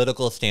a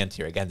political stance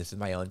here. Again, this is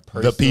my own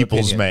personal The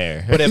people's opinion.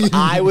 mayor. But if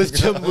I was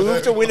to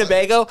move to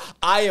Winnebago,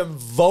 I am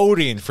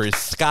voting for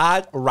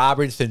Scott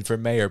Robertson for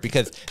mayor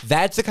because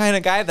that's the kind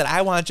of guy that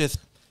I want just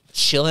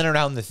chilling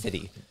around the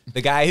city.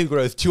 The guy who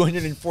grows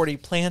 240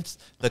 plants,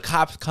 the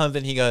cops comes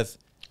and he goes,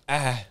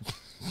 meh.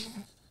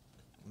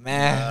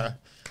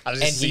 I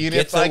just and seen he it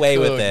gets if away I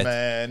could, with it.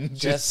 man.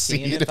 Just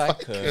seeing if I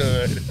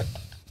could.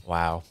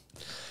 Wow.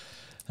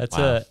 That's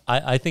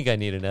I think I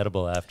need an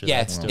edible after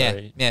that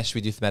story. Yeah. Should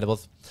we do some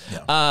edibles?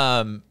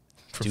 Yeah.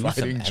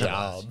 Providing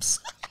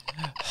jobs.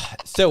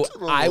 So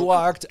I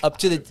walked up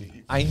to the.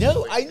 I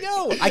know.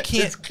 I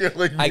can't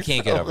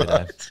get over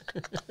that.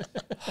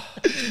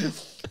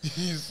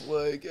 He's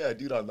like, yeah,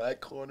 dude, on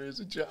that corner is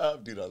a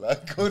job. Dude, on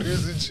that corner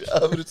is a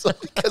job. It's all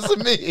because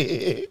of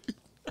me.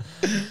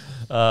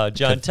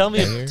 John, tell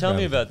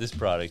me about this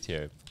product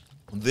here.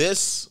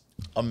 This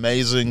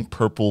amazing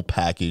purple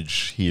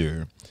package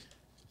here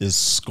is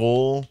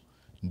Skal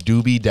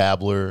Doobie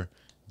Dabbler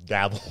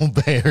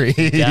Dabbleberry.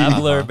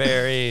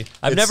 Dabblerberry.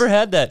 I've never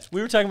had that.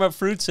 We were talking about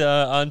fruits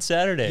on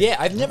Saturday. Yeah,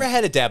 I've never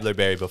had a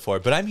Dabblerberry before,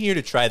 but I'm here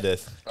to try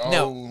this.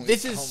 Now,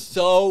 this is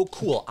so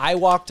cool. I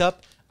walked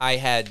up. I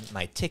had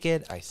my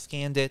ticket. I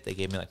scanned it. They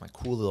gave me like my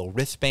cool little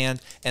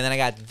wristband. And then I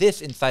got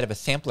this inside of a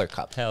sampler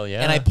cup. Hell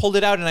yeah. And I pulled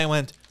it out and I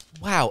went,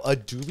 wow, a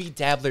Doobie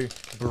Dabbler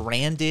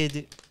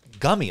branded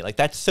gummy. Like,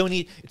 that's so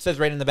neat. It says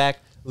right in the back,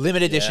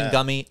 limited edition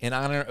gummy in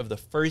honor of the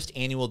first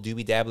annual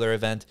Doobie Dabbler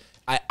event.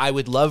 I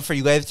would love for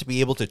you guys to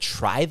be able to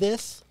try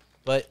this,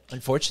 but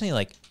unfortunately,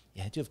 like,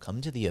 you had to have come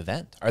to the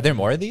event. Are there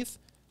more of these?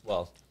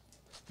 Well,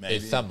 maybe.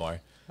 There's some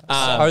more.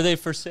 Are they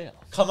for sale?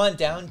 Come on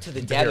down to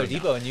the Dabbler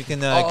Depot and you can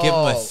give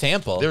them a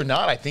sample. They're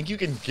not. I think you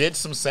can get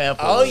some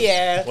samples. Oh,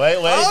 yeah. Wait.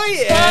 Oh,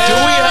 yeah. Do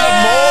we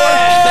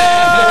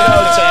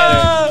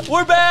have more?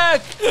 We're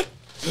back.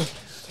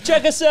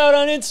 Check us out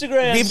on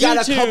Instagram. We've got a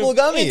YouTube, couple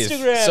gummies.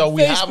 Instagram, So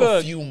we Facebook. have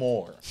a few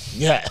more.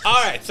 Yeah.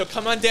 All right, so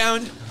come on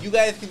down. You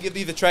guys can give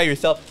these a try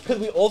yourself because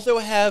we also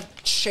have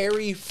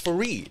cherry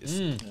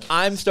freeze.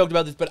 I'm stoked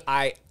about this, but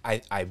I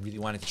really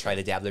wanted to try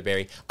the Dabbler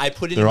berry. I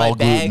put it They're in my all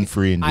bag.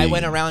 gluten-free and I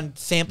went vegan. around,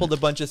 sampled a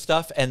bunch of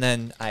stuff, and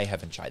then I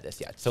haven't tried this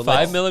yet. So 5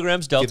 let's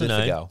milligrams give Delta this a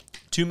 9, go.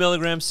 2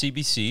 milligrams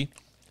CBC,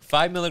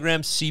 5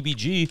 milligrams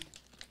CBG.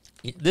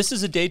 This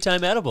is a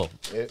daytime edible.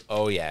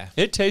 Oh yeah.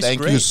 It tastes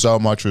Thank great. you so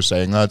much for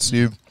saying that,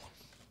 Steve.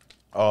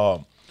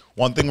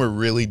 One thing we're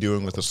really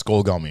doing with the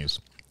Skull gummies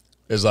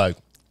is like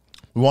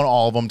we want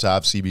all of them to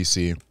have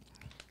CBC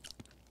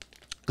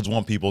because we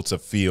want people to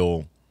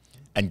feel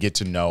and get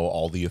to know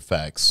all the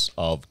effects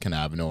of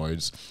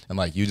cannabinoids. And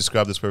like you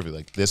described this perfectly.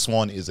 Like this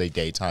one is a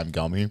daytime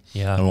gummy.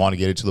 Yeah. And we want to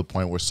get it to the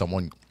point where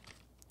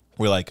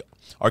like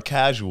our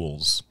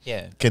casuals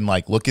can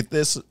like look at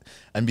this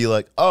and be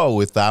like, oh,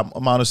 with that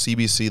amount of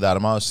CBC, that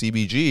amount of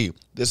CBG,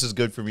 this is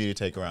good for me to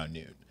take around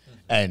noon.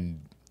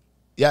 And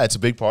yeah, it's a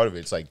big part of it.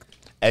 It's like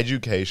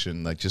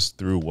education, like just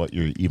through what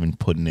you're even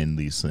putting in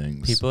these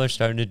things. People are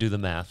starting to do the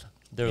math.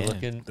 They're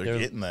looking. They're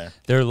getting there.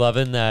 They're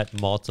loving that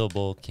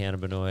multiple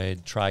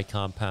cannabinoid,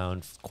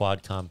 tri-compound,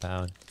 quad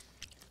compound.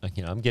 Like,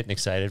 you know, I'm getting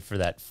excited for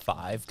that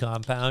 5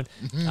 compound.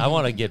 I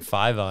want to get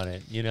 5 on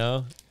it. You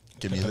know.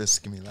 Give me this,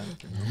 give me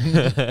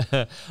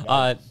that.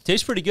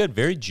 Tastes pretty good.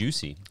 Very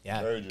juicy.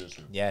 Yeah. Very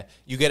juicy. Yeah.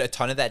 You get a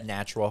ton of that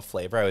natural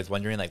flavor. I was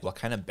wondering like what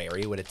kind of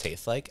berry would it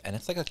taste like? And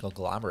it's like a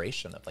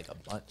conglomeration of like a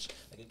bunch.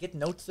 Like you get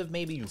notes of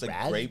maybe like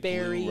raspberry. grape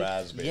blue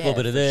raspberry. A little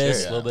bit of for this,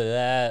 a sure. little bit of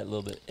that, a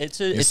little bit. It's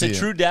You a see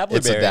true it. dabbler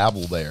It's berry. a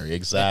dabbleberry,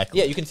 exactly.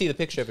 Yeah, you can see the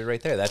picture of it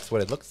right there. That's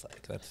what it looks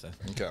like. That's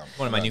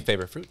one of my new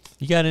favorite fruits.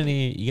 You got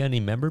any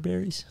member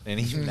berries?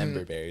 Any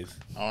member berries.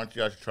 I want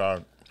you guys to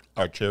try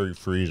our cherry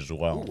freeze as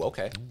well. Ooh,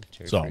 okay.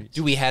 Cherry So- freeze.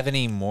 Do we have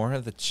any more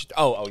of the?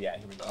 Oh yeah.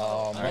 Here we go.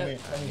 All right.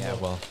 Yeah.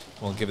 Well,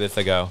 we'll give this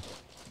a go.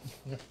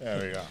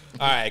 There we go.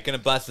 All right. Gonna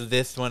bust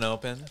this one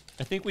open.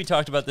 I think we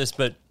talked about this,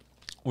 but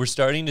we're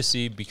starting to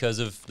see, because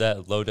of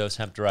that low dose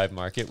hemp derived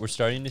market, we're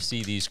starting to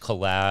see these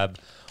collab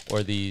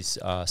or these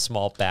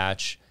small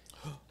batch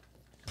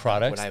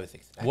products. What I was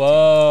expecting.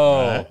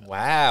 Whoa.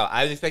 Wow.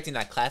 I was expecting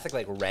that classic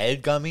like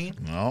red gummy.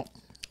 No,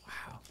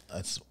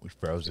 Wow. we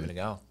froze Give it a it.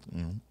 go.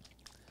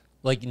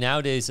 Like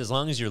nowadays, as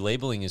long as your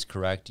labeling is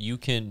correct, you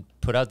can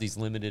put out these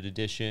limited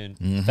edition,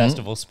 Mm-hmm.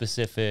 festival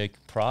specific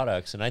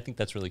products. And I think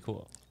that's really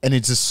cool. And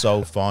it's just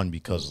so fun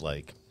because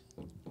like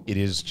it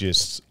is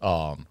just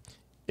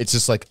it's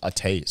just like a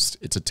taste.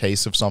 It's a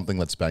taste of something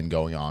that's been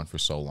going on for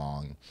so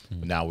long.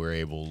 But now we're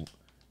able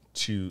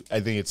to, I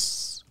think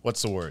it's,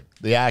 what's the word?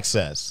 The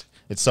access.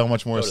 It's so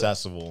much more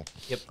accessible.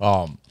 Yep.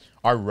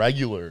 Our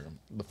regular,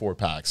 the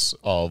 4-packs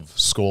of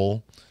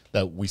Skull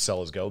that we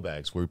sell as go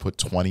bags, where we put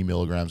 20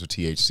 milligrams of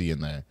THC in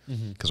there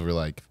because we're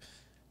like,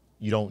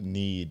 you don't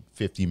need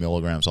 50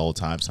 milligrams all the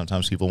time.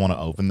 Sometimes people want to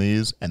open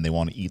these and they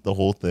want to eat the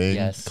whole thing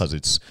Yes. because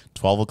it's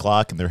 12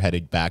 o'clock and they're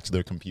headed back to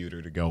their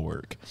computer to go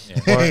work.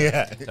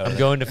 Yeah. I'm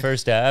going to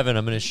First Ave and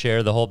I'm going to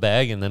share the whole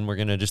bag and then we're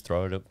going to just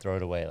throw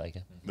it away like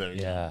There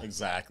you Yeah. go.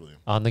 Exactly.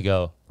 on the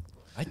go.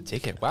 I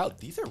take it. Wow.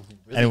 These are really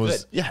And it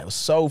was, good. it was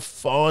so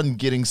fun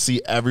getting to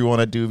see everyone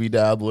at Doobie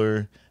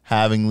Dabbler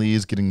having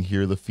these, getting to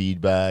hear the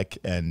feedback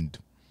and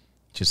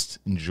just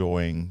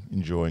enjoying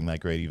that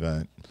great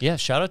event. Yeah,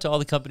 shout out to all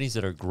the companies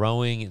that are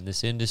growing in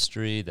this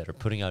industry, that are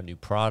putting out new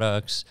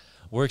products.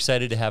 We're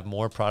excited to have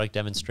more product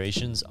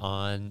demonstrations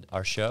on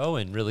our show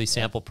and really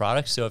sample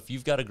products. So if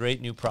you've got a great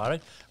new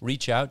product,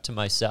 reach out to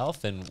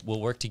myself and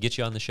we'll work to get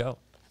you on the show.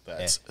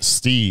 That's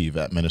Steve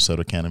at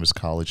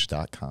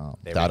minnesotaCannabisCollege.com.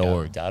 There we go.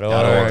 .org.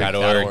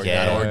 .org.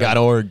 Yeah.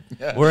 .org.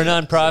 We're a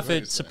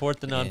nonprofit. Support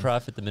the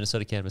nonprofit, the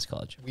Minnesota Cannabis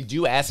College. We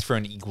do ask for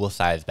an equal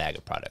size bag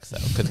of products though,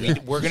 because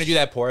we're going to do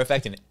that pour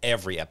effect in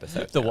every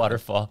episode. The now.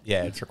 waterfall.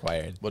 Yeah, it's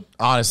required. But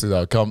honestly,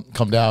 though, come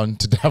down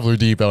to Dabbler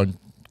Depot and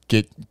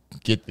get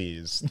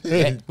these.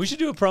 We should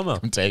do a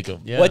promo. And take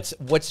them. Yeah.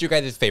 What's your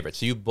guys' favorite?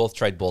 So you both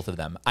tried both of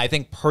them. I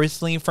think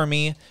personally for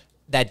me,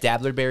 that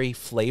Dabbler berry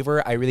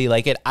flavor, I really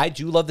like it. I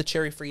do love the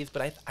cherry freeze,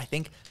 but I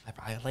think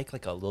I like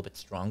a little bit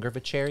stronger of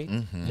a cherry.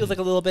 Feels like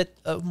a little bit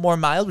more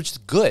mild, which is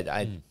good.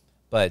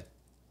 But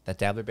that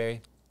Dabbler berry,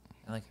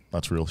 I like it.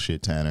 That's real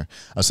shit, Tanner.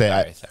 I'll say,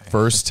 Sorry.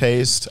 first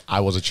taste, I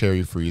was a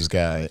cherry freeze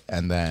guy.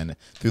 And then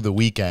through the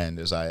weekend,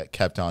 as I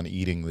kept on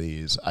eating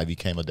these, I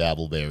became a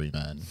Dabbleberry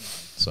man.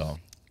 So,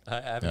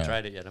 I haven't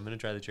tried it yet. I'm going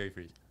to try the cherry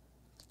freeze.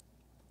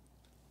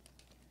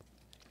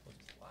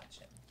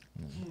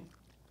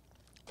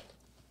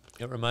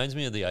 It reminds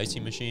me of the icy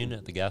machine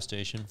at the gas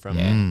station from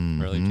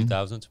early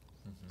 2000s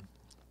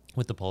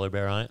with the polar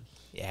bear on it.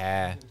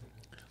 Yeah.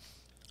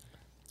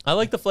 I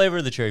like the flavor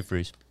of the cherry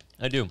freeze.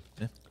 I do.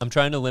 Yeah. I'm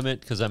trying to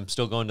limit because I'm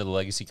still going to the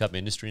Legacy Cup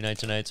Industry Night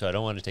tonight, so I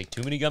don't want to take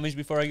too many gummies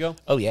before I go.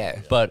 Oh yeah.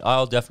 But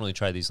I'll definitely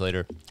try these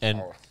later.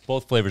 And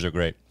both flavors are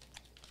great.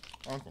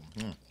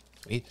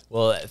 Sweet.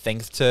 Well,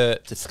 thanks to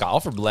Skal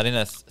for letting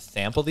us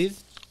sample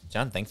these.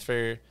 John, thanks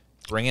for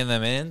bringing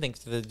them in. Thanks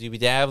to the Doobie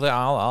Dabbler.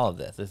 All of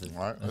this. This is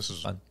all right, this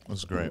is fun.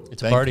 great.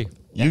 It's a party.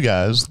 You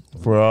guys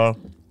for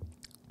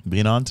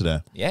being on today.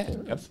 Yeah,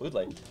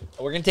 absolutely.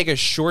 We're going to take a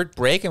short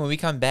break, and when we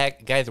come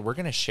back, guys, we're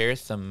going to share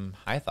some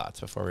high thoughts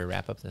before we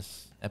wrap up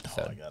this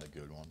episode. I got a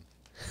good one.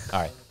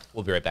 All right,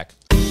 we'll be right back.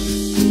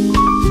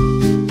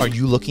 Are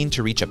you looking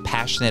to reach a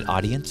passionate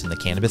audience in the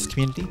cannabis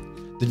community?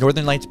 The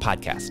Northern Lights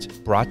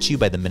podcast, brought to you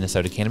by the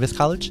Minnesota Cannabis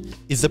College,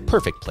 is the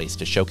perfect place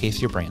to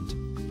showcase your brand.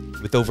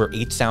 With over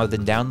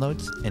 8,000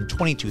 downloads and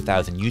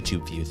 22,000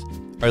 YouTube views,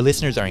 our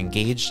listeners are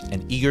engaged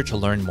and eager to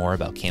learn more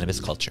about cannabis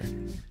culture.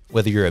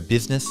 Whether you're a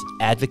business,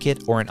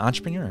 advocate, or an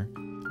entrepreneur,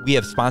 we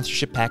have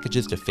sponsorship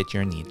packages to fit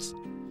your needs.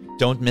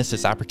 Don't miss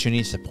this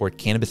opportunity to support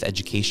cannabis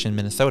education in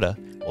Minnesota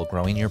while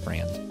growing your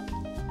brand.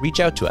 Reach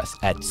out to us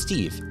at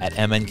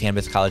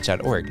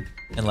steve@mncannabiscollege.org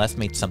and let's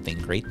make something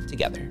great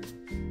together.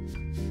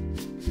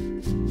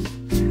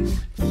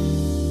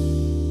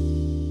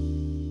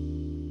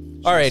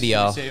 Alrighty,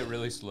 y'all. Say it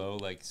really slow,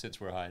 like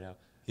since we're high now.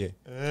 Yeah.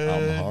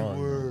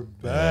 We're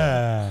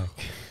back.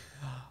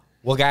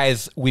 Well,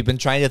 guys, we've been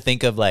trying to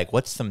think of like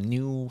what's some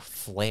new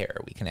flair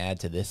we can add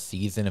to this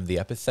season of the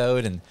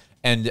episode,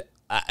 and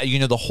you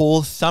know, the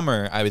whole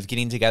summer I was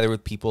getting together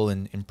with people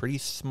in pretty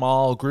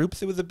small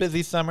groups. It was a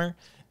busy summer,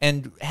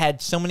 and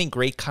had so many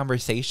great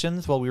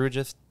conversations while we were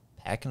just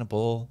packing a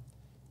bowl,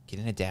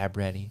 getting a dab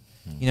ready.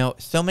 You know,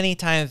 so many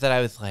times that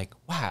I was like,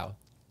 wow,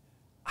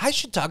 I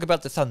should talk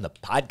about this on the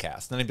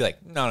podcast. And I'd be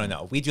like,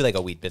 no. We do like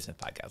a weed business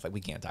podcast. Like,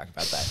 we can't talk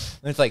about that.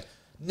 And it's like,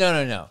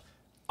 no.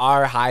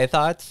 Our high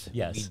thoughts,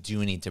 yes, we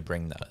do need to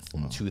bring those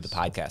to the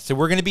podcast. So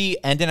we're going to be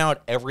ending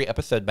out every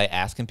episode by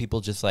asking people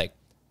just like,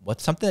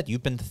 what's something that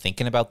you've been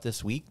thinking about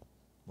this week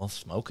while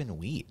smoking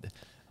weed?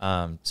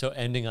 So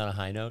ending on a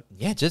high note?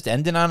 Yeah, just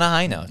ending on a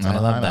high note. I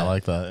love that. I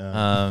like that.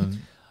 Yeah.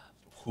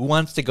 Who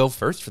wants to go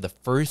first for the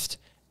first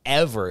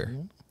ever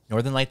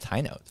Northern Lights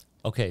high note?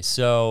 Okay,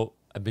 so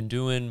I've been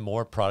doing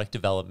more product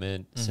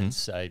development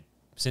since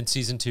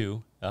season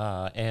 2,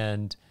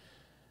 and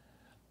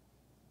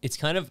it's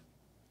kind of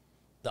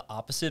the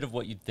opposite of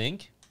what you'd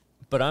think.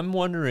 But I'm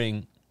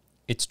wondering,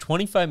 it's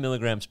 25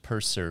 milligrams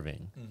per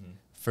serving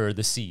for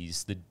the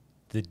C's, the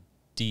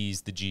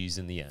D's, the G's,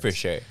 and the N's. For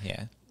sure,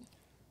 yeah.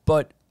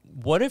 But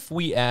what if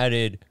we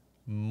added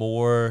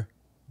more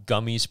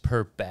gummies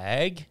per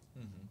bag?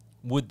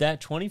 Would that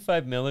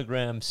 25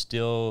 milligrams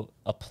still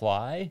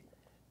apply?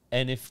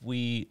 And if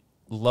we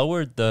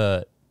lowered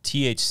the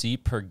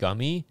THC per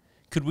gummy,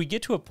 could we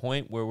get to a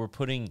point where we're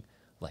putting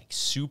like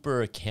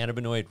super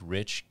cannabinoid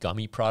rich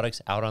gummy products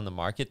out on the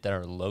market that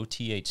are low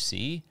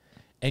THC?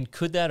 And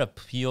could that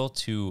appeal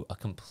to a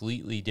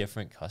completely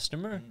different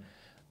customer?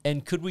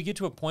 And could we get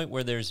to a point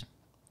where there's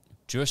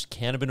just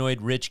cannabinoid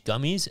rich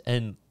gummies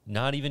and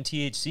not even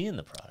THC in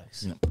the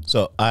products?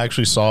 So I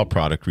actually saw a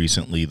product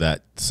recently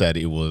that said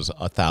it was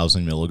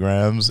 1,000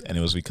 milligrams, and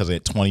it was because it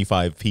had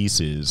 25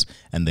 pieces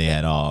and they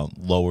had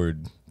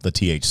lowered the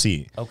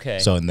THC. Okay.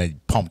 So, and they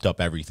pumped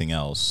up everything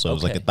else. So it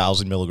was like Okay.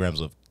 1,000 milligrams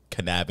of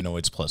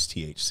cannabinoids plus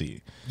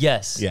THC.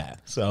 Yes. Yeah.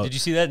 So Did you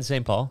see that in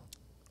St. Paul?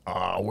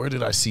 where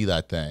did I see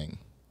that thing?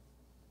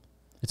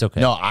 It's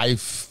okay. No, I'm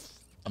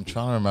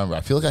trying to remember.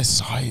 I feel like I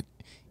saw it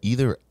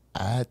either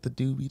at the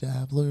Doobie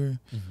Dabbler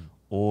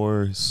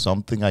or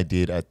something I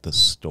did at the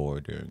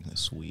store during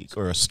this week,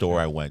 or a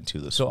store I went to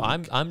this week. So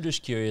I'm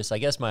just curious. I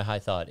guess my high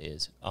thought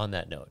is, on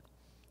that note,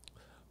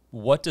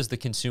 what does the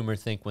consumer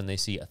think when they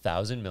see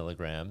 1,000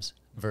 milligrams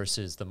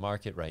versus the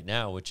market right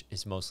now, which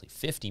is mostly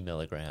 50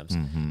 milligrams?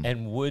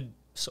 And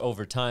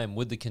over time,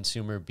 would the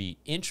consumer be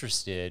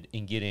interested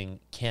in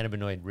getting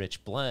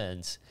cannabinoid-rich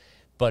blends,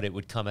 but it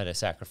would come at a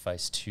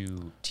sacrifice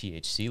to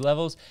THC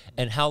levels?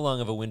 And how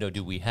long of a window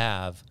do we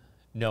have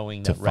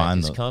knowing that rec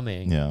is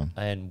coming? Yeah.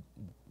 And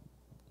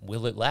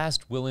will it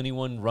last? Will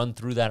anyone run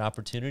through that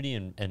opportunity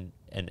and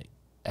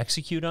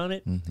execute on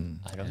it?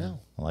 I don't know.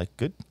 I like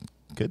good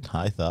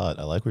high thought.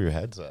 I like where your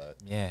head's at.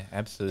 Yeah,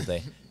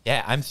 absolutely.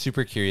 Yeah, I'm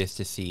super curious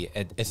to see,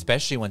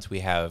 especially once we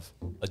have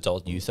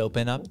adult use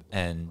open up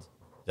and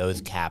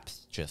those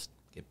caps just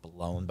get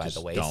blown by Just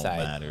the don't wayside.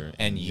 matter.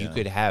 And you Yeah.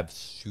 could have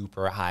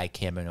super high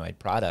cannabinoid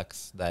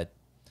products that,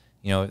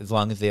 you know, as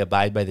long as they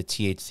abide by the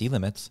THC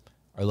limits,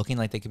 are looking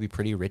like they could be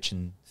pretty rich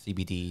in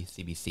CBD,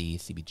 CBC,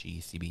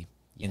 CBG, CB.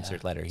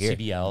 Insert letter here.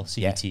 CBL,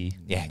 CBT.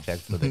 Yeah,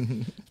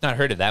 exactly. Not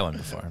heard of that one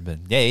before, but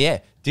yeah.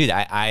 Dude,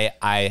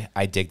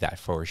 I dig that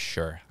for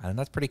sure. And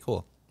that's pretty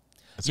cool.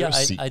 Yeah,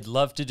 I'd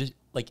love to just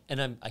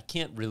and I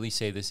can't really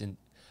say this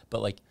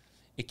but like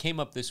it came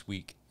up this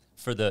week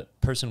for the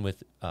person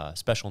with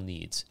special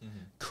needs.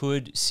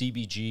 Could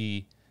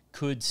CBG,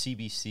 could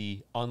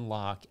CBC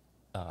unlock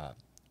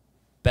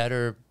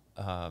better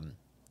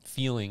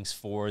feelings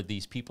for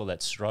these people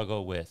that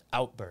struggle with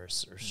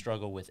outbursts or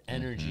struggle with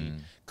energy?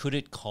 Could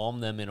it calm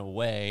them in a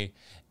way?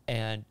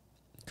 And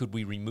could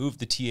we remove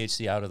the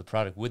THC out of the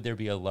product? Would there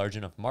be a large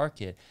enough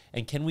market?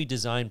 And can we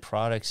design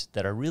products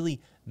that are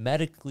really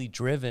medically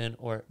driven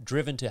or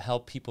driven to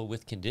help people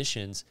with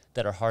conditions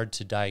that are hard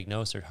to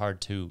diagnose or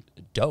hard to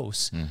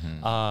dose?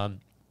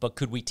 But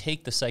could we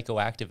take the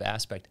psychoactive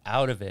aspect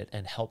out of it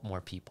and help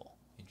more people?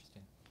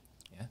 Interesting.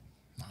 Yeah.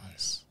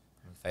 Nice.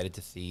 I'm excited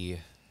to see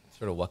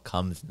sort of what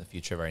comes in the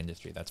future of our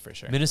industry. That's for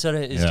sure.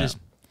 Minnesota is just,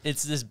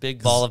 it's this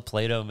big ball of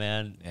Play-Doh,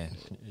 man. Yeah.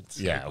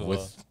 It's so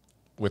cool.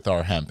 with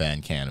our hemp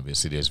and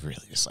cannabis, it is really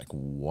just like,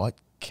 what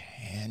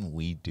can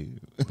we do?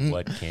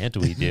 What can't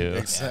we do?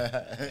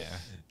 Exactly. Yeah.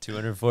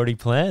 240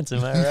 plants,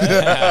 am I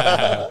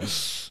right?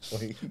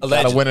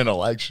 Gotta win an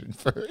election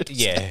first.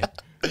 Yeah.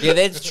 Yeah,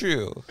 that's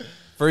true.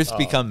 First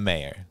become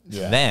mayor.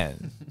 Yeah.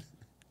 Then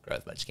grow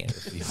as much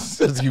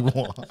cannabis As you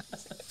want.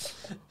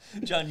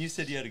 John, you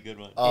said you had a good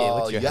one.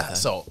 what's your Yeah. headline?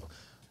 So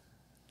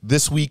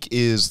this week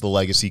is the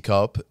Legacy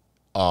Cup.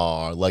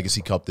 Our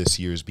Legacy Cup this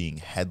year is being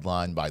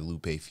headlined by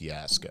Lupe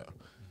Fiasco.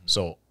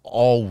 So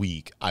all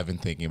week I've been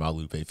thinking about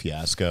Lupe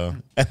Fiasco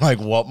and like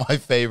what my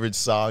favorite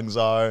songs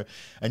are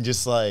and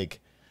just like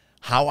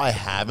how I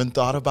haven't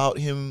thought about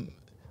him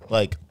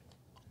like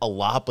a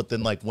lot, but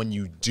then like when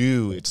you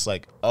do, it's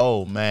like,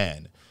 oh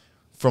man,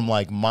 from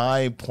like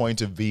my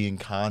point of being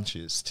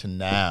conscious to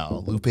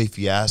now, Lupe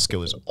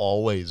Fiasco has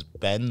always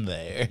been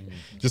there.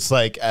 Just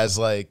like as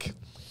like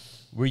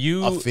Were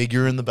you a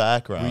figure in the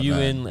background. Were you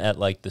man. in at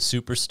like the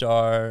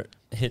Superstar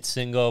hit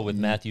single with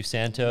Matthew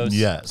Santos?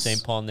 Yes.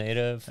 St. Paul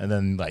native. And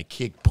then like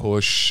Kick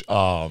Push,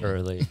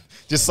 Early.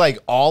 just like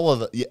all of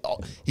the. Yeah,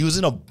 he was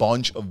in a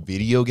bunch of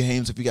video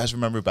games. If you guys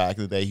remember back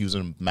in the day, he was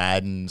in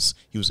Maddens.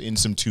 He was in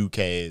some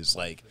 2Ks,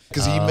 like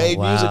because he made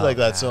music like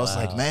that. So I was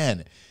like,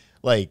 man,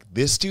 like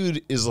this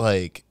dude is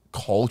like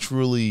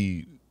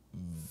culturally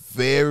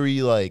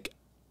very like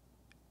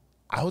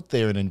out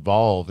there and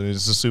involved, and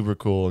it's just super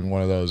cool. And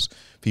one of those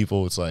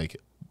people, it's like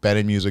been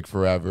in music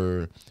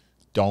forever.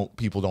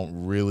 People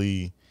don't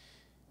really,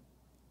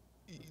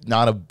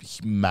 not a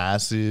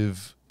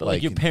massive, But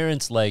like your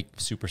parents like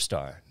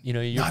Superstar. You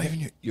know, you're not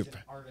even your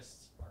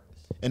Artists.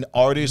 an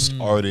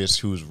artist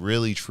who's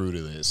really true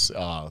to this.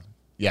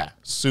 Yeah,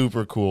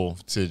 super cool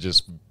to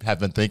just have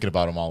been thinking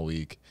about him all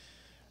week.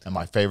 And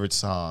my favorite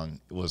song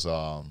was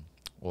what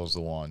was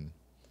the one?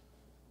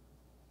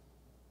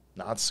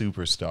 Not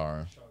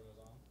Superstar.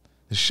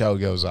 The show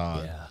goes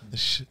on. Yeah.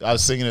 I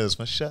was singing this.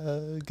 My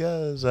show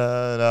goes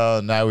on.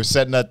 Oh, now we're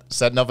setting up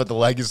at the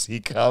Legacy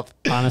Cup.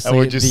 Honestly, and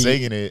we're just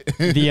singing it.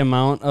 The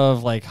amount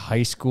of like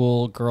high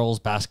school girls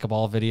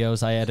basketball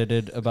videos I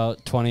edited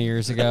about 20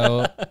 years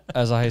ago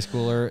as a high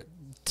schooler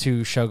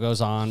to Show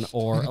Goes On,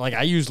 or like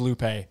I use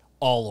Lupe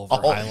all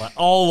over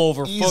all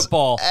over He's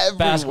football,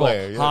 basketball,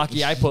 everywhere, yeah.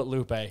 hockey. I put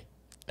Lupe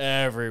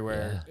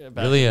everywhere. Yeah.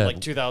 Back Really in, a- like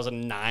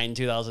 2009,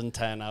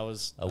 2010. I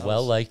was a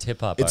well-liked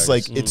hip-hop It's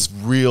artist. like it's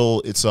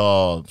real. It's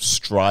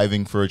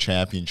striving for a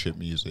championship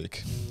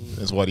music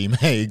is what he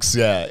makes.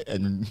 Yeah,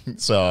 and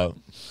so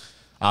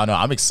I don't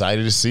know. I'm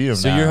excited to see him.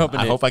 So now. you're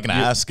hoping I hope I can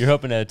you're- ask. You're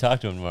hoping to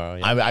talk to him tomorrow.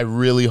 Yeah? I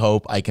really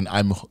hope I can.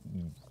 I'm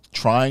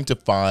trying to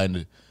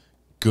find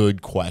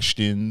good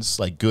questions,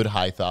 like good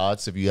high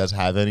thoughts. If you guys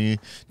have any,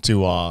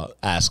 to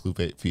ask Lupe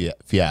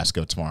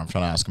Fiasco tomorrow. I'm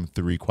trying to ask him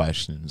 3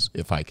 questions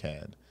if I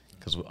can,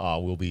 because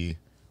we'll be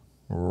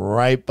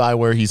right by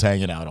where he's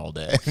hanging out all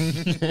day.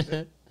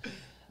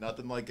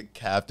 Nothing like a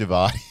captive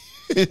audience.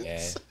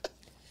 Yeah.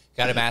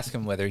 Got to ask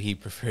him whether he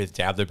prefers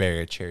Dabbler Berry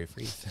or Cherry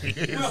Freeze.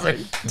 He's like,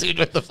 dude,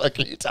 what the fuck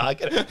are you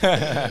talking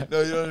about?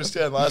 No, you don't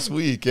understand. Last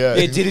week, yeah.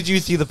 Did you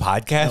see the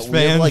podcast, We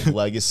have man? like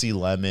Legacy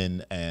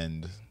Lemon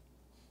and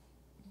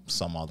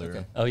some other.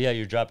 Okay. Oh yeah,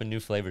 you're dropping new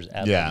flavors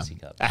at Yeah. Legacy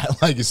Cup.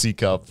 At Legacy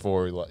Cup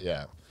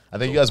yeah. I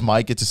think you guys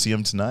might get to see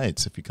him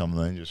tonight if you come to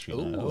the industry.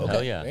 Ooh. Oh, Okay,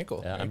 hell yeah. very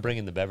cool, Yeah, very I'm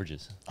bringing the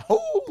beverages.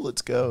 Oh,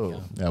 let's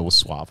go. Yeah, we'll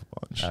swap a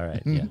bunch. All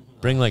right. Yeah.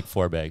 Bring like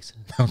 4 bags.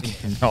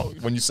 Okay. No,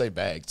 when you say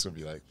bag, it's gonna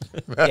be like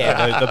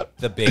Yeah,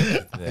 the big,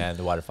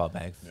 the waterfall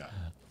bags.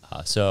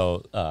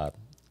 So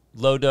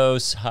low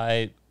dose,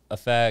 high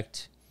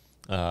effect,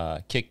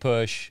 kick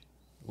push.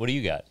 What do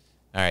you got?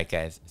 All right,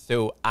 guys.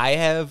 So I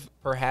have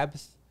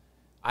perhaps,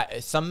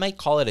 some might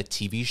call it a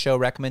TV show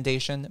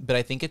recommendation, but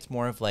I think it's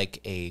more of like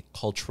a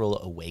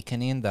cultural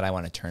awakening that I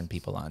want to turn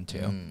people on to.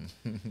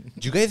 Do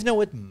you guys know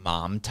what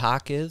mom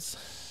talk is?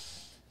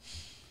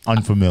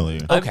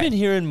 unfamiliar. I've been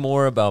hearing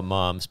more about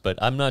moms, but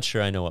I'm not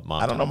sure I know what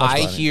mom. I don't know talk much I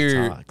about any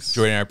hear talks.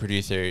 Jordan, our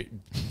producer,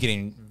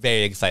 getting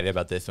very excited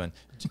about this one.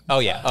 Oh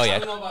yeah, I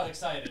don't know about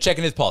excited.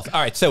 checking his pulse.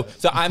 All right, so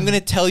I'm gonna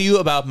tell you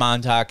about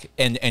Montauk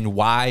and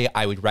why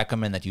I would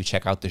recommend that you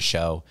check out the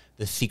show,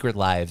 The Secret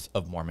Lives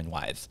of Mormon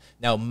Wives.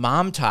 Now,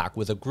 Mom Talk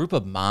was a group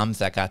of moms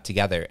that got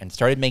together and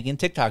started making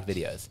TikTok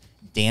videos,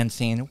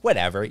 dancing,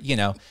 whatever. You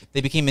know,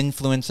 they became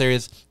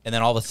influencers, and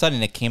then all of a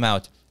sudden it came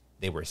out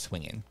they were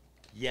swinging.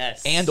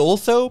 Yes. And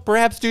also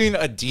perhaps doing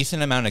a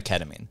decent amount of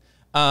ketamine.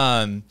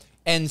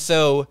 And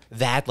so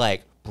that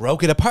like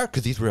broke it apart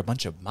because these were a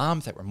bunch of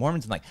moms that were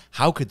Mormons and like,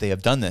 how could they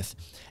have done this?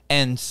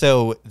 And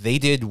so they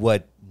did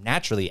what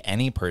naturally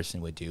any person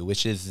would do,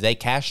 which is they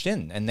cashed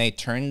in and they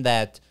turned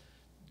that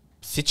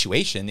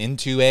situation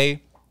into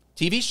a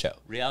TV show.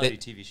 reality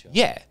TV show.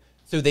 Yeah.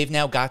 So they've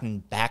now gotten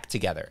back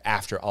together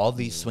after all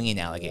these swinging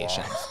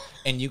allegations.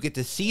 And you get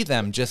to see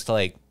them just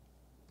like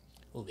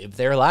live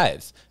their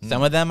lives.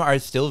 Some of them are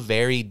still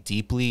very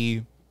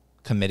deeply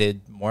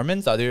committed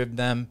Mormons, other of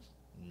them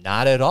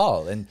not at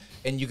all. And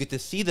you get to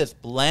see this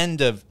blend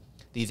of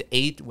these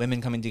 8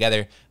 women coming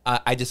together.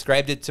 I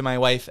described it to my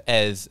wife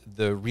as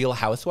the Real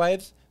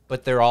Housewives,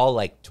 but they're all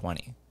like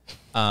 20.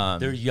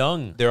 They're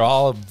young. They're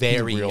all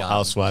very Real young.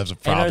 Housewives of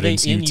And are they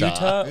Providence, in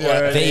Utah.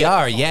 Utah? Or They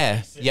are,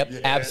 yeah. Yep,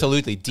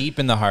 absolutely. Deep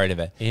in the heart of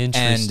it.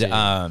 Interesting.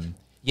 And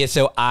yeah,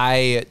 so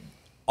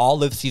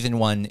all of season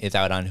 1 is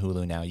out on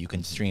Hulu now. You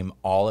can stream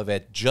all of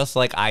it just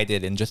like I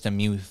did in just a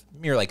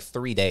mere like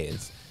 3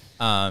 days.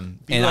 And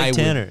like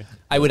Tanner.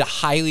 I would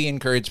highly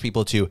encourage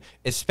people to,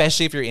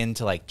 especially if you're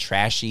into like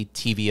trashy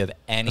TV of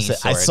any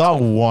sort. I saw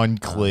one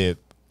clip,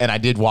 and I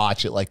did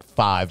watch it like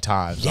 5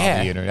 times on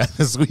the internet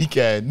this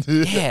weekend.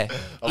 Yeah.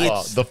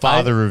 The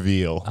father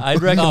reveal.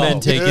 I'd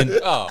recommend taking.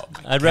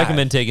 I'd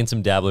recommend taking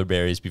some Dabbler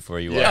berries before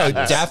you watch.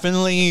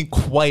 Definitely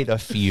quite a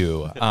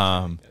few.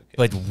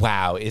 But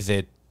wow, is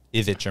it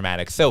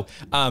dramatic? So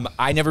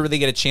I never really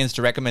get a chance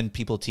to recommend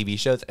people TV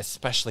shows,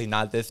 especially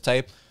not this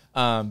type.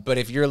 But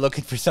if you're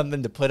looking for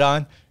something to put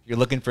on, you're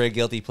looking for a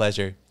guilty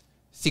pleasure,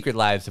 Secret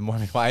Lives of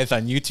Mormon Wives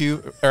on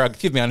YouTube, or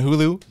excuse me, on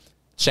Hulu.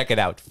 Check it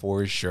out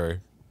for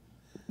sure.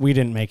 We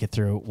didn't make it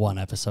through one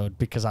episode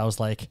because I was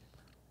like,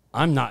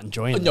 I'm not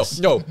enjoying this.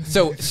 No.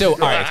 So all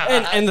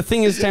right. And the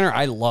thing is, Tanner,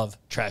 I love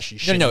trashy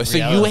shit. No. So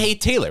you hate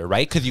Taylor,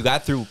 right? Because you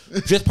got through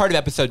just part of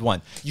episode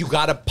 1. You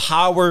got to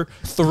power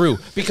through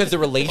because the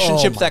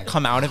relationships that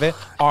come out of it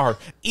are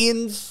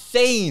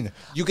insane.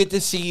 You get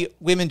to see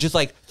women just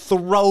like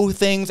throw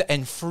things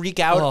and freak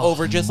out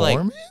over just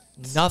Mormons? like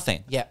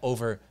nothing. Yeah,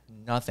 over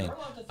nothing.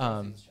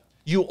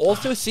 You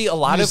also see a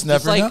lot of just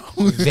never just,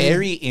 know. like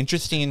very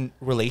interesting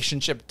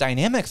relationship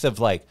dynamics of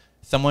like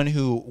someone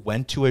who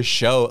went to a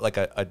show, like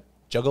a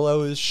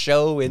Juggalo's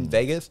show in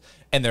Vegas,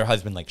 and their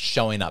husband like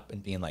showing up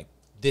and being like,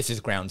 "This is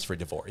grounds for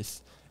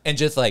divorce," and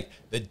just like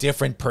the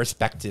different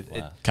perspective.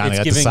 Kind of got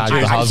the giving side of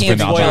the I can't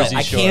husband on spoil top. it.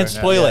 I can't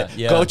spoil it.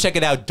 Yeah. Go check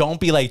it out. Don't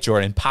be like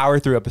Jordan. Power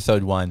through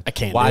episode 1. I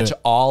can't watch do it.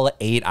 all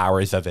 8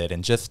 hours of it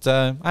and just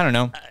I don't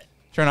know,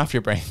 turn off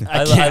your brain.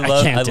 I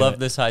can't do love it.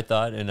 this high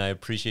thought, and I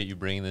appreciate you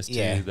bringing this to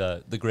Yeah.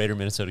 the greater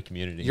Minnesota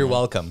community. You're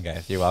welcome,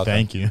 guys. You're welcome.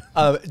 Thank you.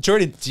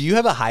 Jordan, do you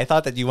have a high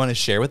thought that you want to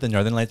share with the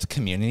Northern Lights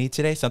community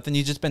today? Something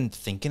you've just been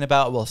thinking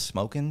about while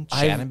smoking,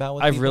 chatting about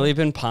with I've people? really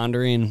been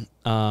pondering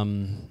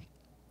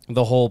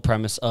the whole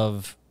premise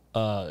of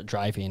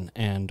driving,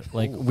 and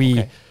like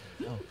we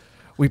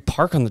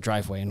park on the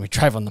driveway and we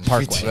drive on the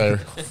parkway.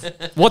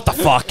 What the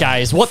fuck,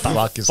 guys? What the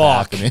fuck is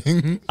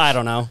happening? I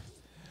don't know.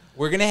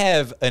 We're going to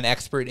have an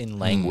expert in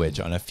language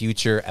on a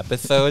future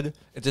episode.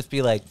 It'd just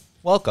be like,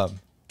 welcome.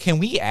 Can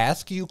we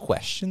ask you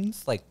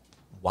questions? Like,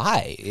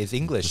 why is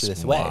English Just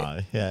this way?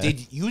 why? Yeah.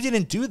 You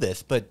didn't do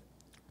this, but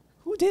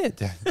who did?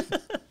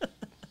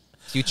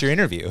 Future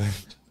interview.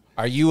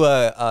 Are you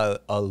a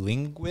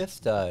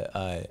linguist,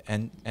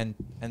 an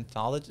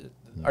anthologist?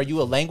 Are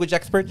you a language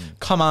expert?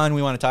 Come on,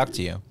 we want to talk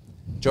to you.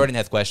 Jordan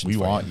has questions We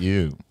for want you.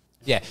 you.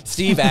 Yeah,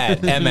 Steve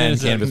at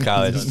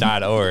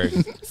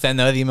mncannabiscollege.org. Send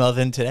those emails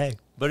in today.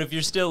 But if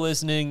you're still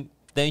listening,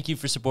 thank you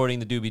for supporting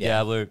the Doobie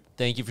Dabbler.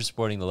 Thank you for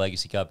supporting the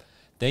Legacy Cup.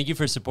 Thank you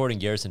for supporting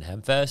Garrison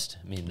Hempfest.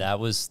 I mean, that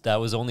was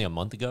only a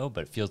month ago,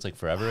 but it feels like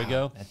forever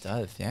ago. That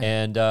does,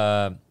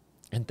 yeah.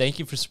 And thank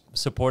you for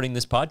supporting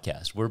this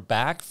podcast. We're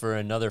back for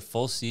another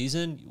full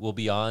season. We'll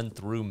be on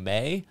through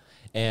May.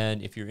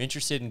 And if you're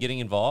interested in getting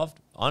involved,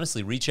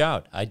 honestly, reach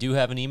out. I do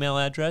have an email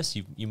address.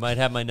 You might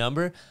have my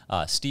number,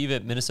 Steve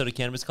at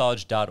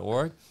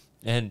MinnesotaCannabisCollege.org.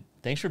 And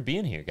thanks for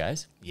being here,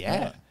 guys.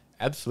 Yeah,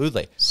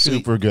 absolutely.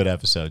 Super good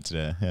episode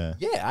today. Yeah.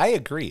 Yeah, I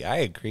agree.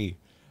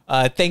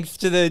 Thanks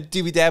to the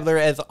Doobie Dabbler,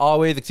 as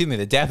always. Excuse me,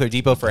 the Dabbler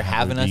Depot for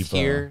having us Depot.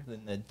 here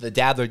in the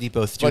Dabbler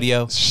Depot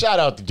studio.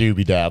 Shout out to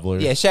Doobie Dabbler.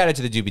 Yeah, shout out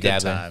to the Doobie Good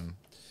Dabbler. time.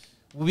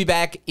 We'll be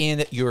back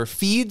in your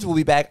feeds. We'll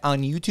be back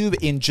on YouTube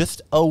in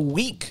just a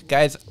week.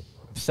 Guys,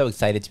 I'm so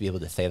excited to be able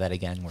to say that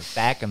again. We're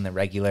back on the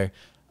regular.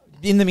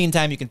 In the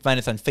meantime, you can find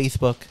us on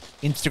Facebook,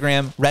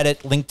 Instagram, Reddit,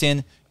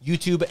 LinkedIn,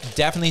 YouTube.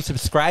 Definitely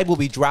subscribe. We'll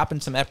be dropping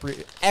some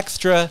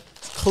extra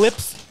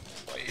clips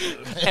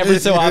every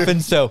so often.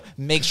 So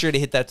make sure to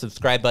hit that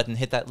subscribe button.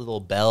 Hit that little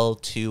bell,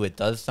 too. It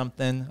does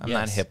something. I'm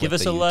not hip Give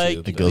with us the a YouTube.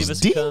 like. It goes leave us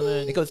ding. a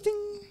comment. It goes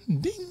ding,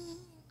 ding.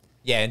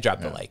 Yeah, and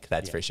drop the like.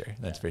 That's for sure.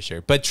 That's for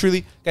sure. But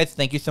truly, guys,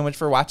 thank you so much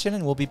for watching,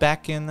 and we'll be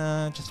back in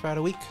just about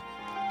a week.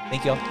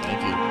 Thank you all.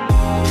 Thank you.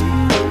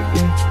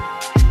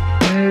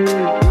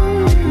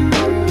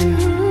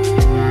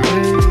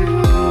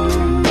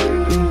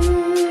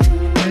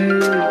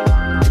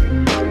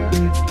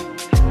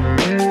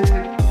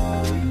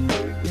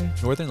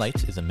 Northern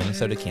Lights is a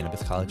Minnesota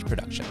Cannabis College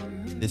production.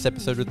 This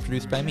episode was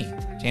produced by me,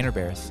 Tanner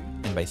Barris,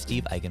 and by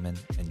Steve Eigenman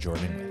and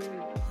Jordan Witt.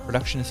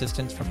 Production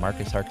assistants from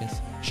Marcus Harkis,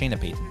 Shayna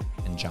Payton,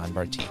 and John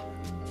Barty.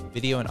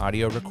 Video and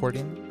audio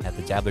recording at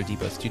the Dabbler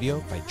Depot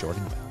studio by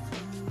Jordan Witt.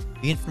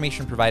 The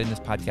information provided in this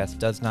podcast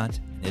does not,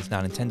 and is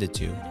not intended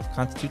to,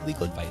 constitute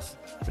legal advice,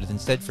 but is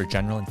instead for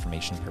general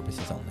information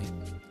purposes only.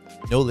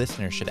 No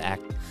listener should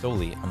act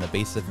solely on the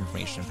basis of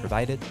information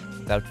provided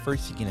without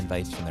first seeking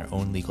advice from their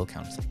own legal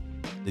counsel.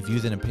 The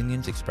views and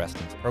opinions expressed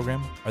in this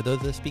program are those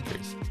of the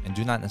speakers and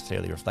do not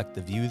necessarily reflect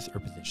the views or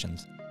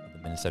positions of the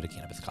Minnesota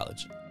Cannabis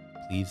College.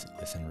 Please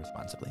listen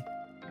responsibly.